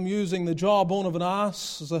see him using the jawbone of an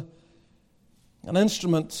ass as an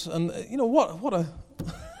instrument. And you know, what a...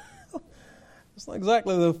 It's not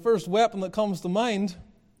exactly the first weapon that comes to mind.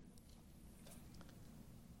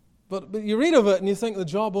 But you read of it and you think the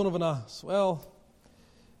jawbone of an ass. Well,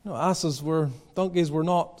 you know, donkeys were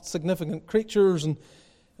not significant creatures, and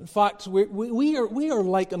in fact, we are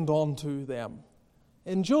likened unto them.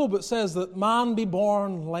 In Job, it says that man be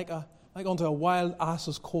born like unto a wild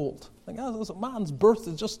ass's colt. Man's birth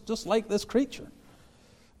is just like this creature.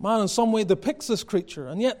 Man in some way depicts this creature,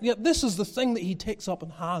 and yet this is the thing that he takes up in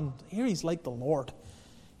hand. Here he's like the Lord.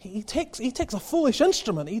 He takes a foolish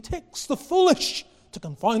instrument. He takes the foolish to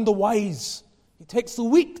confound the wise. He takes the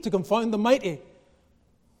weak to confound the mighty.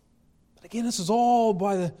 But again, this is all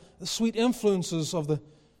by the sweet influences of the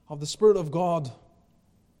Spirit of God.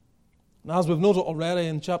 And as we've noted already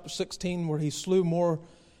in chapter 16, where he slew more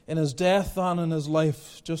in his death than in his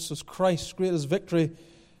life, just as Christ's greatest victory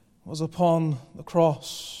was upon the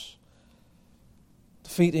cross,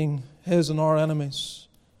 defeating his and our enemies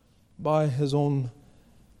by his own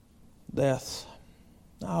death.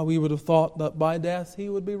 Now, we would have thought that by death he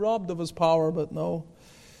would be robbed of his power, but no.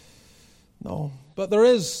 But there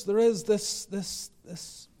is this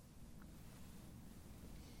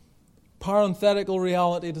parenthetical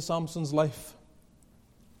reality to Samson's life.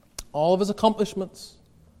 All of his accomplishments,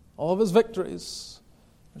 all of his victories,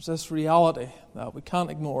 there's this reality that we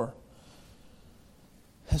can't ignore.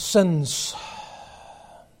 His sins.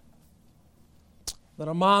 That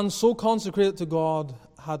a man so consecrated to God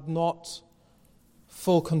had not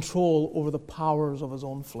full control over the powers of his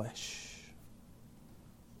own flesh.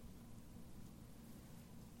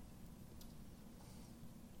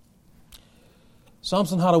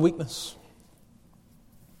 Samson had a weakness.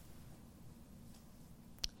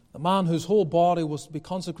 The man whose whole body was to be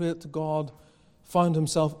consecrated to God found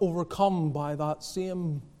himself overcome by that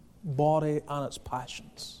same body and its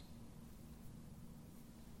passions.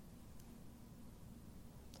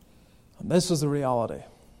 And this is the reality.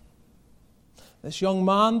 This young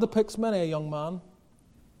man depicts many a young man,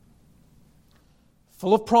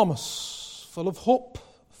 full of promise, full of hope,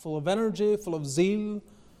 full of energy, full of zeal.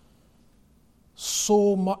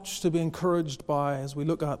 So much to be encouraged by as we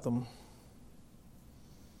look at them.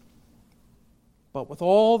 But with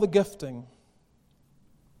all the gifting,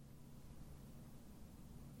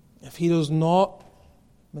 if he does not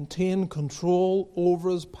maintain control over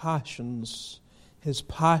his passions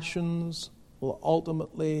will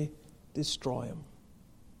ultimately destroy him.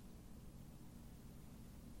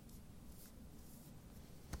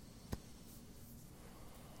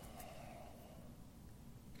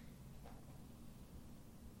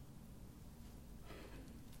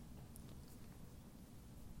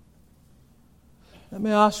 Let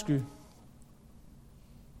me ask you,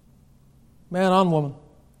 man and woman,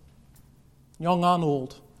 young and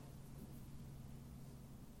old,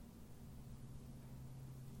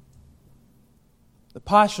 the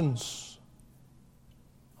passions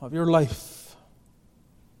of your life,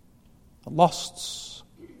 the lusts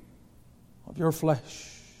of your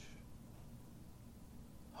flesh,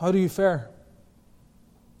 how do you fare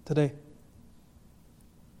today?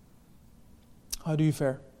 How do you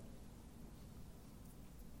fare?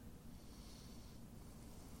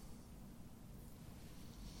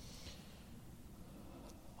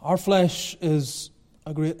 Our flesh is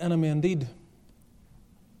a great enemy indeed.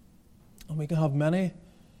 And we can have many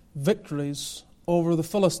victories over the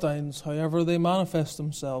Philistines, however they manifest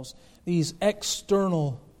themselves. These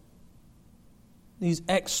external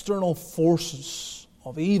forces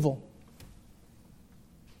of evil.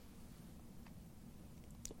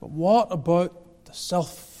 But what about the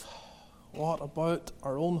self? What about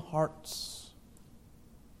our own hearts?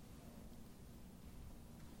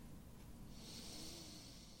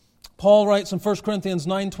 Paul writes in 1 Corinthians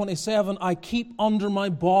 9:27, I keep under my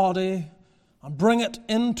body and bring it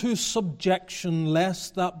into subjection,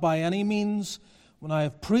 lest that by any means, when I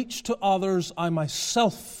have preached to others, I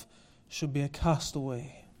myself should be a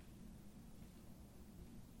castaway.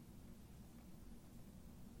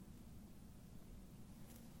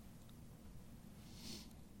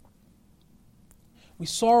 We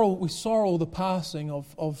sorrow the passing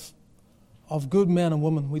of good men and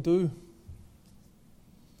women. We do.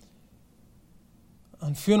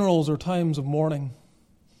 And funerals are times of mourning.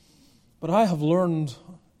 But I have learned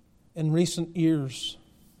in recent years,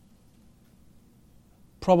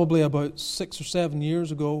 probably about 6 or 7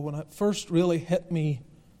 years ago, when it first really hit me,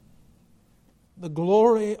 the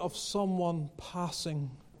glory of someone passing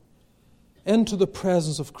into the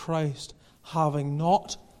presence of Christ, having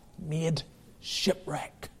not made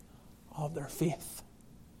shipwreck of their faith.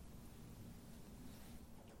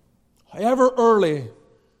 However early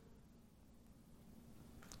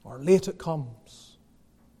or late it comes,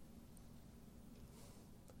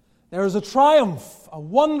 there is a triumph, a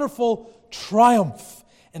wonderful triumph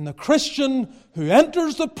in the Christian who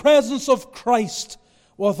enters the presence of Christ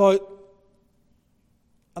without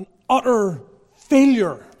an utter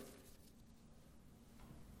failure,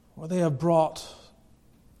 where they have brought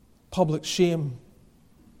public shame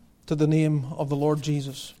to the name of the Lord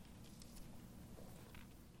Jesus.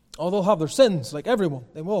 Oh, they'll have their sins, like everyone,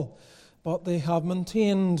 they will. But they have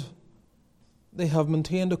maintained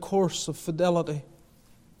a course of fidelity.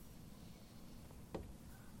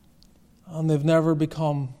 And they've never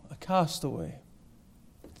become a castaway,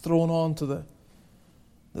 thrown onto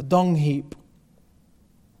the dung heap.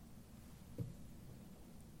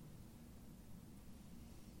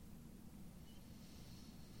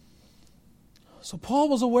 So Paul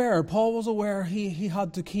was aware he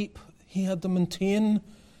had to maintain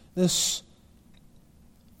this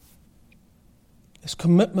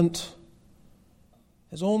commitment.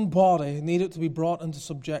 His own body needed to be brought into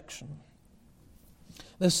subjection.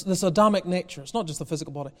 This Adamic nature, it's not just the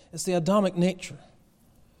physical body, it's the Adamic nature.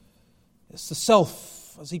 It's the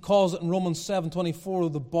self, as he calls it in Romans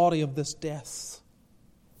 7:24, the body of this death.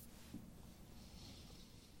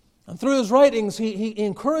 And through his writings, he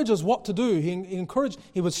encourages what to do.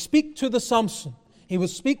 He would speak to the Samson. He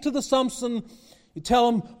would speak to the Samson. You tell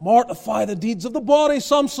him, mortify the deeds of the body,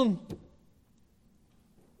 Samson.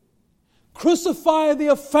 Crucify the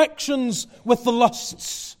affections with the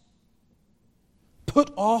lusts.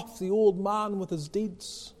 Put off the old man with his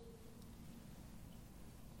deeds.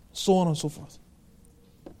 So on and so forth.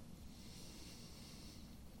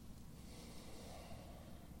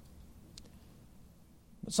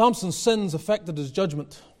 But Samson's sins affected his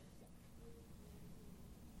judgment.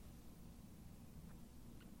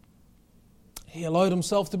 He allowed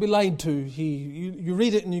himself to be lied to. You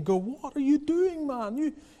read it and you go, what are you doing, man?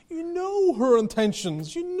 You know her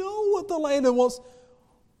intentions. You know what Delilah wants.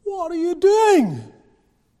 What are you doing?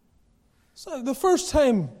 So the first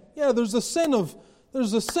time, there's the sin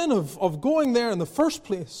of going there in the first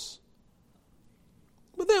place.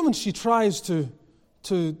 But then when she tries to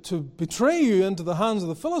betray you into the hands of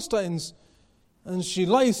the Philistines, and she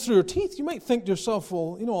lies through her teeth, you might think to yourself,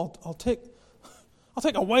 well, I'll take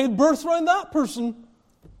a wide berth around that person.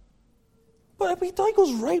 But he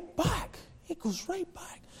goes right back. He goes right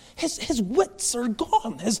back. His wits are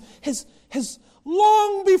gone. His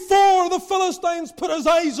long before the Philistines put his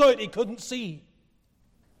eyes out, he couldn't see.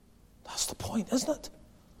 That's the point, isn't it?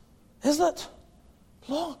 Isn't it?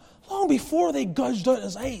 Long before they gouged out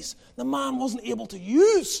his eyes, the man wasn't able to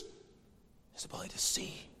use his ability to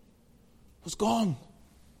see. It was gone.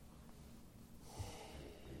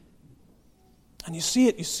 And you see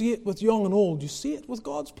it with young and old. You see it with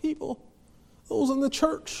God's people, those in the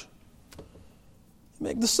church. They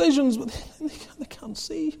make decisions, but they can't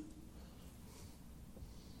see.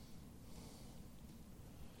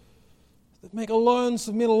 They've made allowance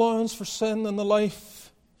for sin in the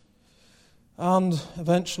life, and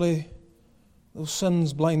eventually those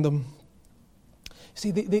sins blind them. See,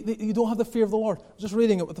 you don't have the fear of the Lord. I was just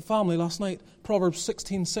reading it with the family last night. Proverbs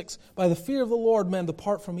 16:6. By the fear of the Lord men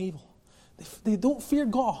depart from evil. They don't fear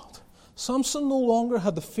God. Samson no longer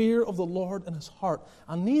had the fear of the Lord in his heart,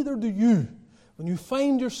 and neither do you when you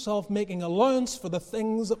find yourself making allowance for the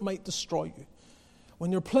things that might destroy you.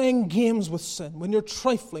 When you're playing games with sin, when you're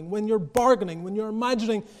trifling, when you're bargaining, when you're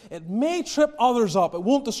imagining it may trip others up, it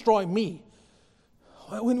won't destroy me.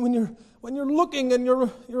 When you're looking and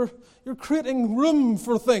you're creating room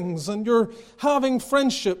for things, and you're having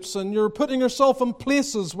friendships, and you're putting yourself in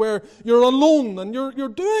places where you're alone, and you're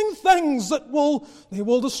doing things that will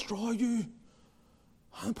destroy you.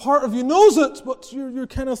 And part of you knows it, but you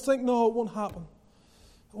kind of think, no, it won't happen.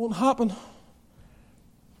 It won't happen.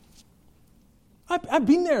 I've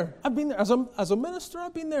been there. As a minister,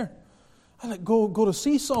 I've been there. I go to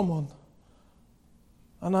see someone,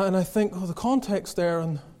 and I think, the context there,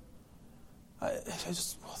 and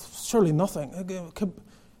surely nothing.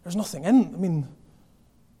 There's nothing in.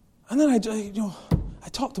 And then I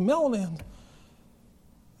talk to Melanie, and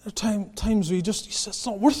there are times where you say, it's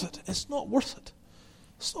not worth it. It's not worth it.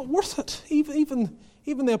 It's not worth it.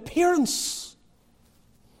 Even the appearance.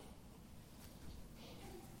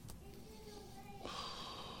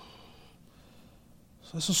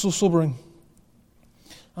 So this is so sobering.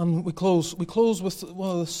 And we close with one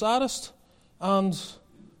of the saddest and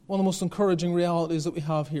one of the most encouraging realities that we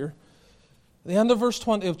have here. At the end of verse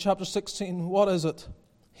 20 of chapter 16, what is it?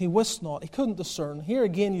 He wist not. He couldn't discern. Here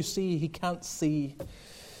again you see he can't see.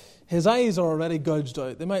 His eyes are already gouged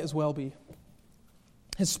out. They might as well be.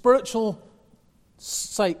 His spiritual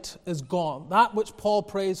sight is gone. That which Paul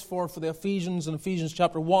prays for the Ephesians in Ephesians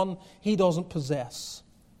chapter 1, he doesn't possess.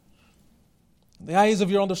 The eyes of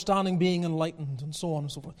your understanding being enlightened, and so on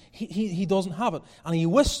and so forth. He doesn't have it. And he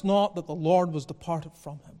wist not that the Lord was departed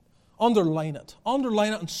from him. Underline it.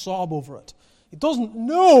 Underline it and sob over it. He doesn't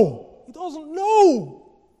know. He doesn't know.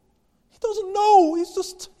 He doesn't know. He's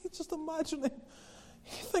just imagining.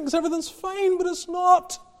 He thinks everything's fine, but it's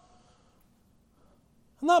not.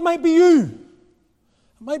 And that might be you.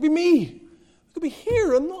 It might be me. We could be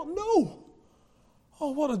here and not know.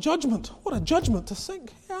 Oh, what a judgment. What a judgment to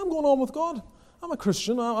think, I'm going on with God. I'm a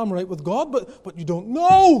Christian, I'm right with God, but you don't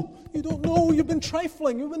know. You don't know. You've been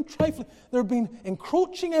trifling. There have been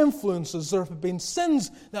encroaching influences. There have been sins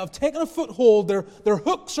that have taken a foothold. Their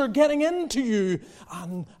hooks are getting into you.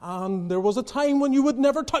 And there was a time when you would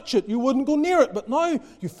never touch it. You wouldn't go near it. But now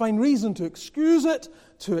you find reason to excuse it,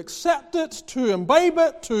 to accept it, to imbibe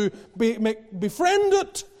it, to befriend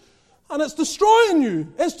it. And it's destroying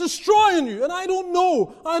you. It's destroying you. And I don't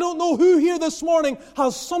know who here this morning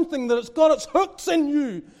has something that it's got its hooks in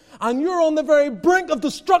you. And you're on the very brink of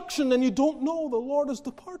destruction and you don't know the Lord has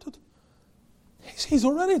departed. He's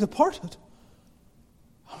already departed.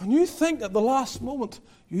 When you think at the last moment,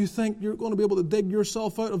 you think you're going to be able to dig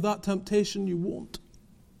yourself out of that temptation, you won't.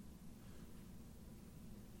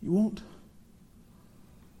 You won't.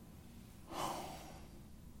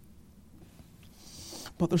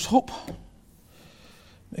 But there's hope.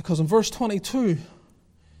 Because in verse 22,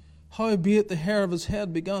 howbeit the hair of his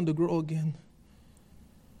head began to grow again.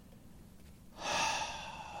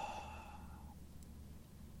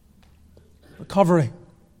 Recovery.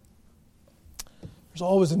 There's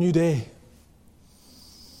always a new day.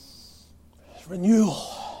 There's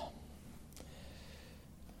renewal.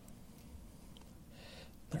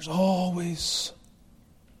 There's always,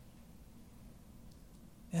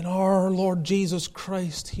 in our Lord Jesus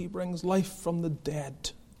Christ, He brings life from the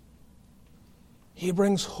dead. He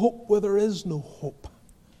brings hope where there is no hope.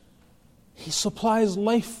 He supplies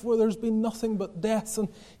life where there's been nothing but death, and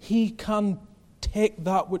He can take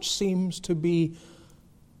that which seems to be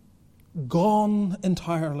gone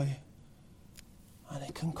entirely, and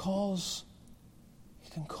He can cause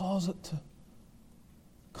it to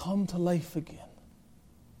come to life again.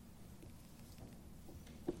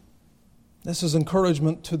 This is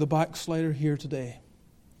encouragement to the backslider here today.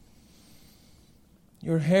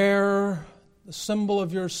 Your hair, the symbol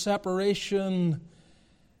of your separation,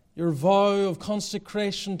 your vow of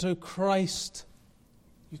consecration to Christ,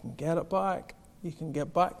 you can get it back. You can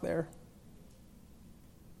get back there.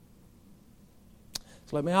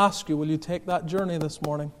 So let me ask you, will you take that journey this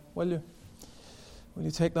morning? Will you? Will you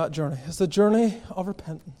take that journey? It's a journey of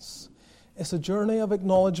repentance. It's a journey of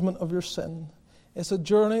acknowledgement of your sin. It's a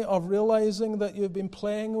journey of realizing that you've been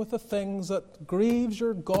playing with the things that grieves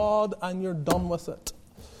your God and you're done with it.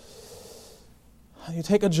 And you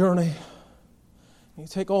take a journey. You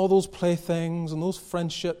take all those playthings and those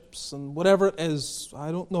friendships and whatever it is,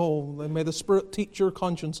 I don't know, may the Spirit teach your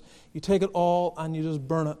conscience. You take it all and you just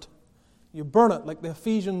burn it. You burn it like the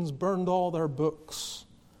Ephesians burned all their books.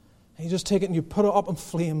 And you just take it and you put it up in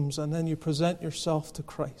flames and then you present yourself to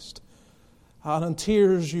Christ. And in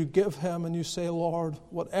tears you give Him and you say, Lord,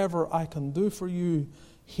 whatever I can do for you,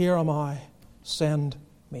 here am I, send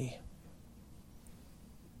me.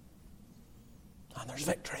 And there's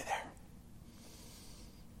victory there.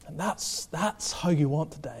 And that's how you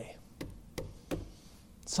want to die.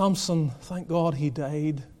 Samson, thank God he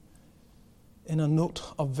died in a note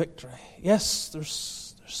of victory. Yes,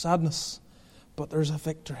 there's sadness, but there's a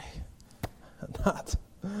victory. And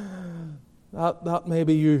that may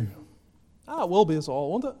be you. It will be us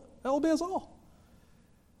all, won't it? It'll be us all.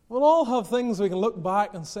 We'll all have things we can look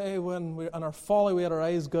back and say when in our folly we had our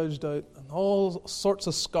eyes gouged out and all sorts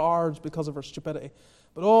of scars because of our stupidity.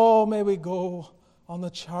 But may we go on the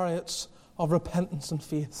chariots of repentance and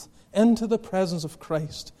faith into the presence of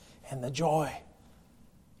Christ in the joy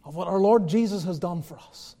of what our Lord Jesus has done for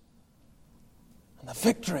us and the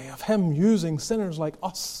victory of Him using sinners like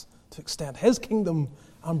us to extend His kingdom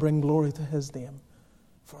and bring glory to His name.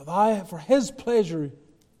 For His pleasure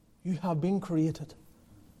you have been created.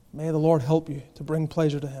 May the Lord help you to bring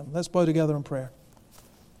pleasure to Him. Let's bow together in prayer.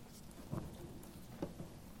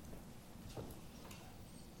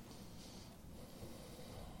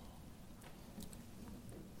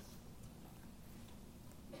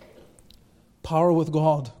 Power with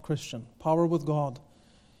God, Christian. Power with God.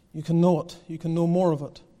 You can know it. You can know more of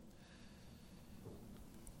it.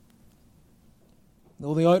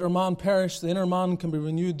 Though the outer man perish, the inner man can be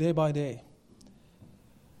renewed day by day.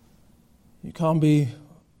 You can be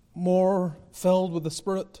more filled with the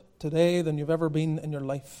Spirit today than you've ever been in your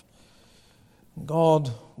life.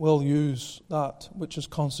 God will use that which is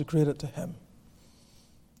consecrated to Him.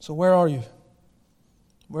 So where are you?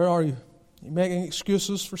 Where are you? Are you making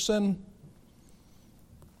excuses for sin?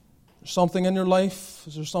 There's something in your life.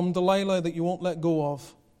 Is there some Delilah that you won't let go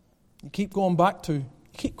of? You keep going back to. You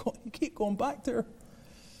keep going back to her.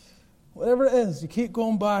 Whatever it is, you keep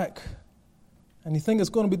going back. And you think it's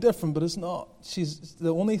going to be different, but it's not. She's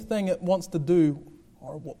the only thing it wants to do,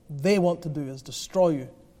 or what they want to do, is destroy you.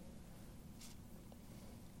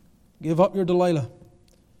 Give up your Delilah.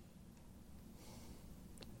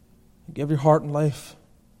 You give your heart and life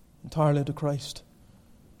entirely to Christ.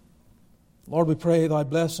 Lord, we pray Thy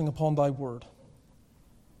blessing upon Thy word.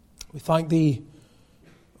 We thank Thee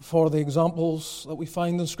for the examples that we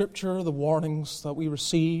find in Scripture, the warnings that we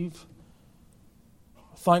receive.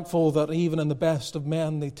 Thankful that even in the best of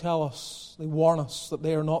men they tell us, they warn us that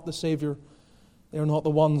they are not the Savior. They are not the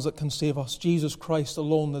ones that can save us. Jesus Christ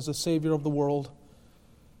alone is the Savior of the world.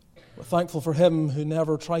 We're thankful for Him who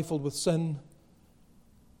never trifled with sin,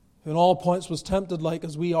 who in all points was tempted like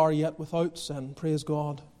as we are, yet without sin. Praise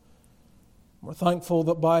God. We're thankful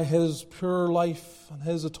that by His pure life and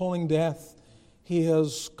His atoning death, He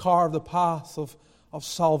has carved a path of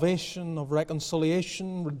salvation, of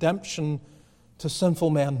reconciliation, redemption to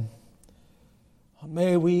sinful men. And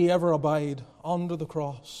may we ever abide under the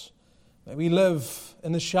cross. May we live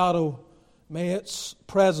in the shadow. May its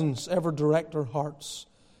presence ever direct our hearts.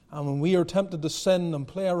 And when we are tempted to sin and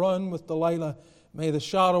play around with Delilah, may the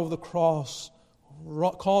shadow of the cross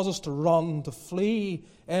cause us to run, to flee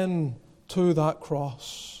in to that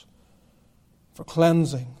cross for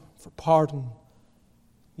cleansing, for pardon,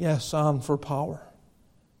 yes, and for power.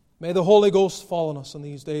 May the Holy Ghost fall on us in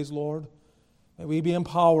these days, Lord. May we be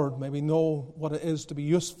empowered. May we know what it is to be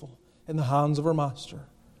useful in the hands of our Master.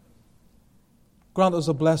 Grant us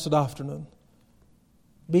a blessed afternoon.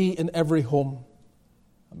 Be in every home.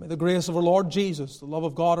 And may the grace of our Lord Jesus, the love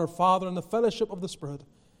of God our Father, and the fellowship of the Spirit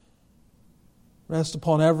rest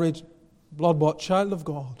upon every blood-bought child of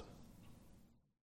God,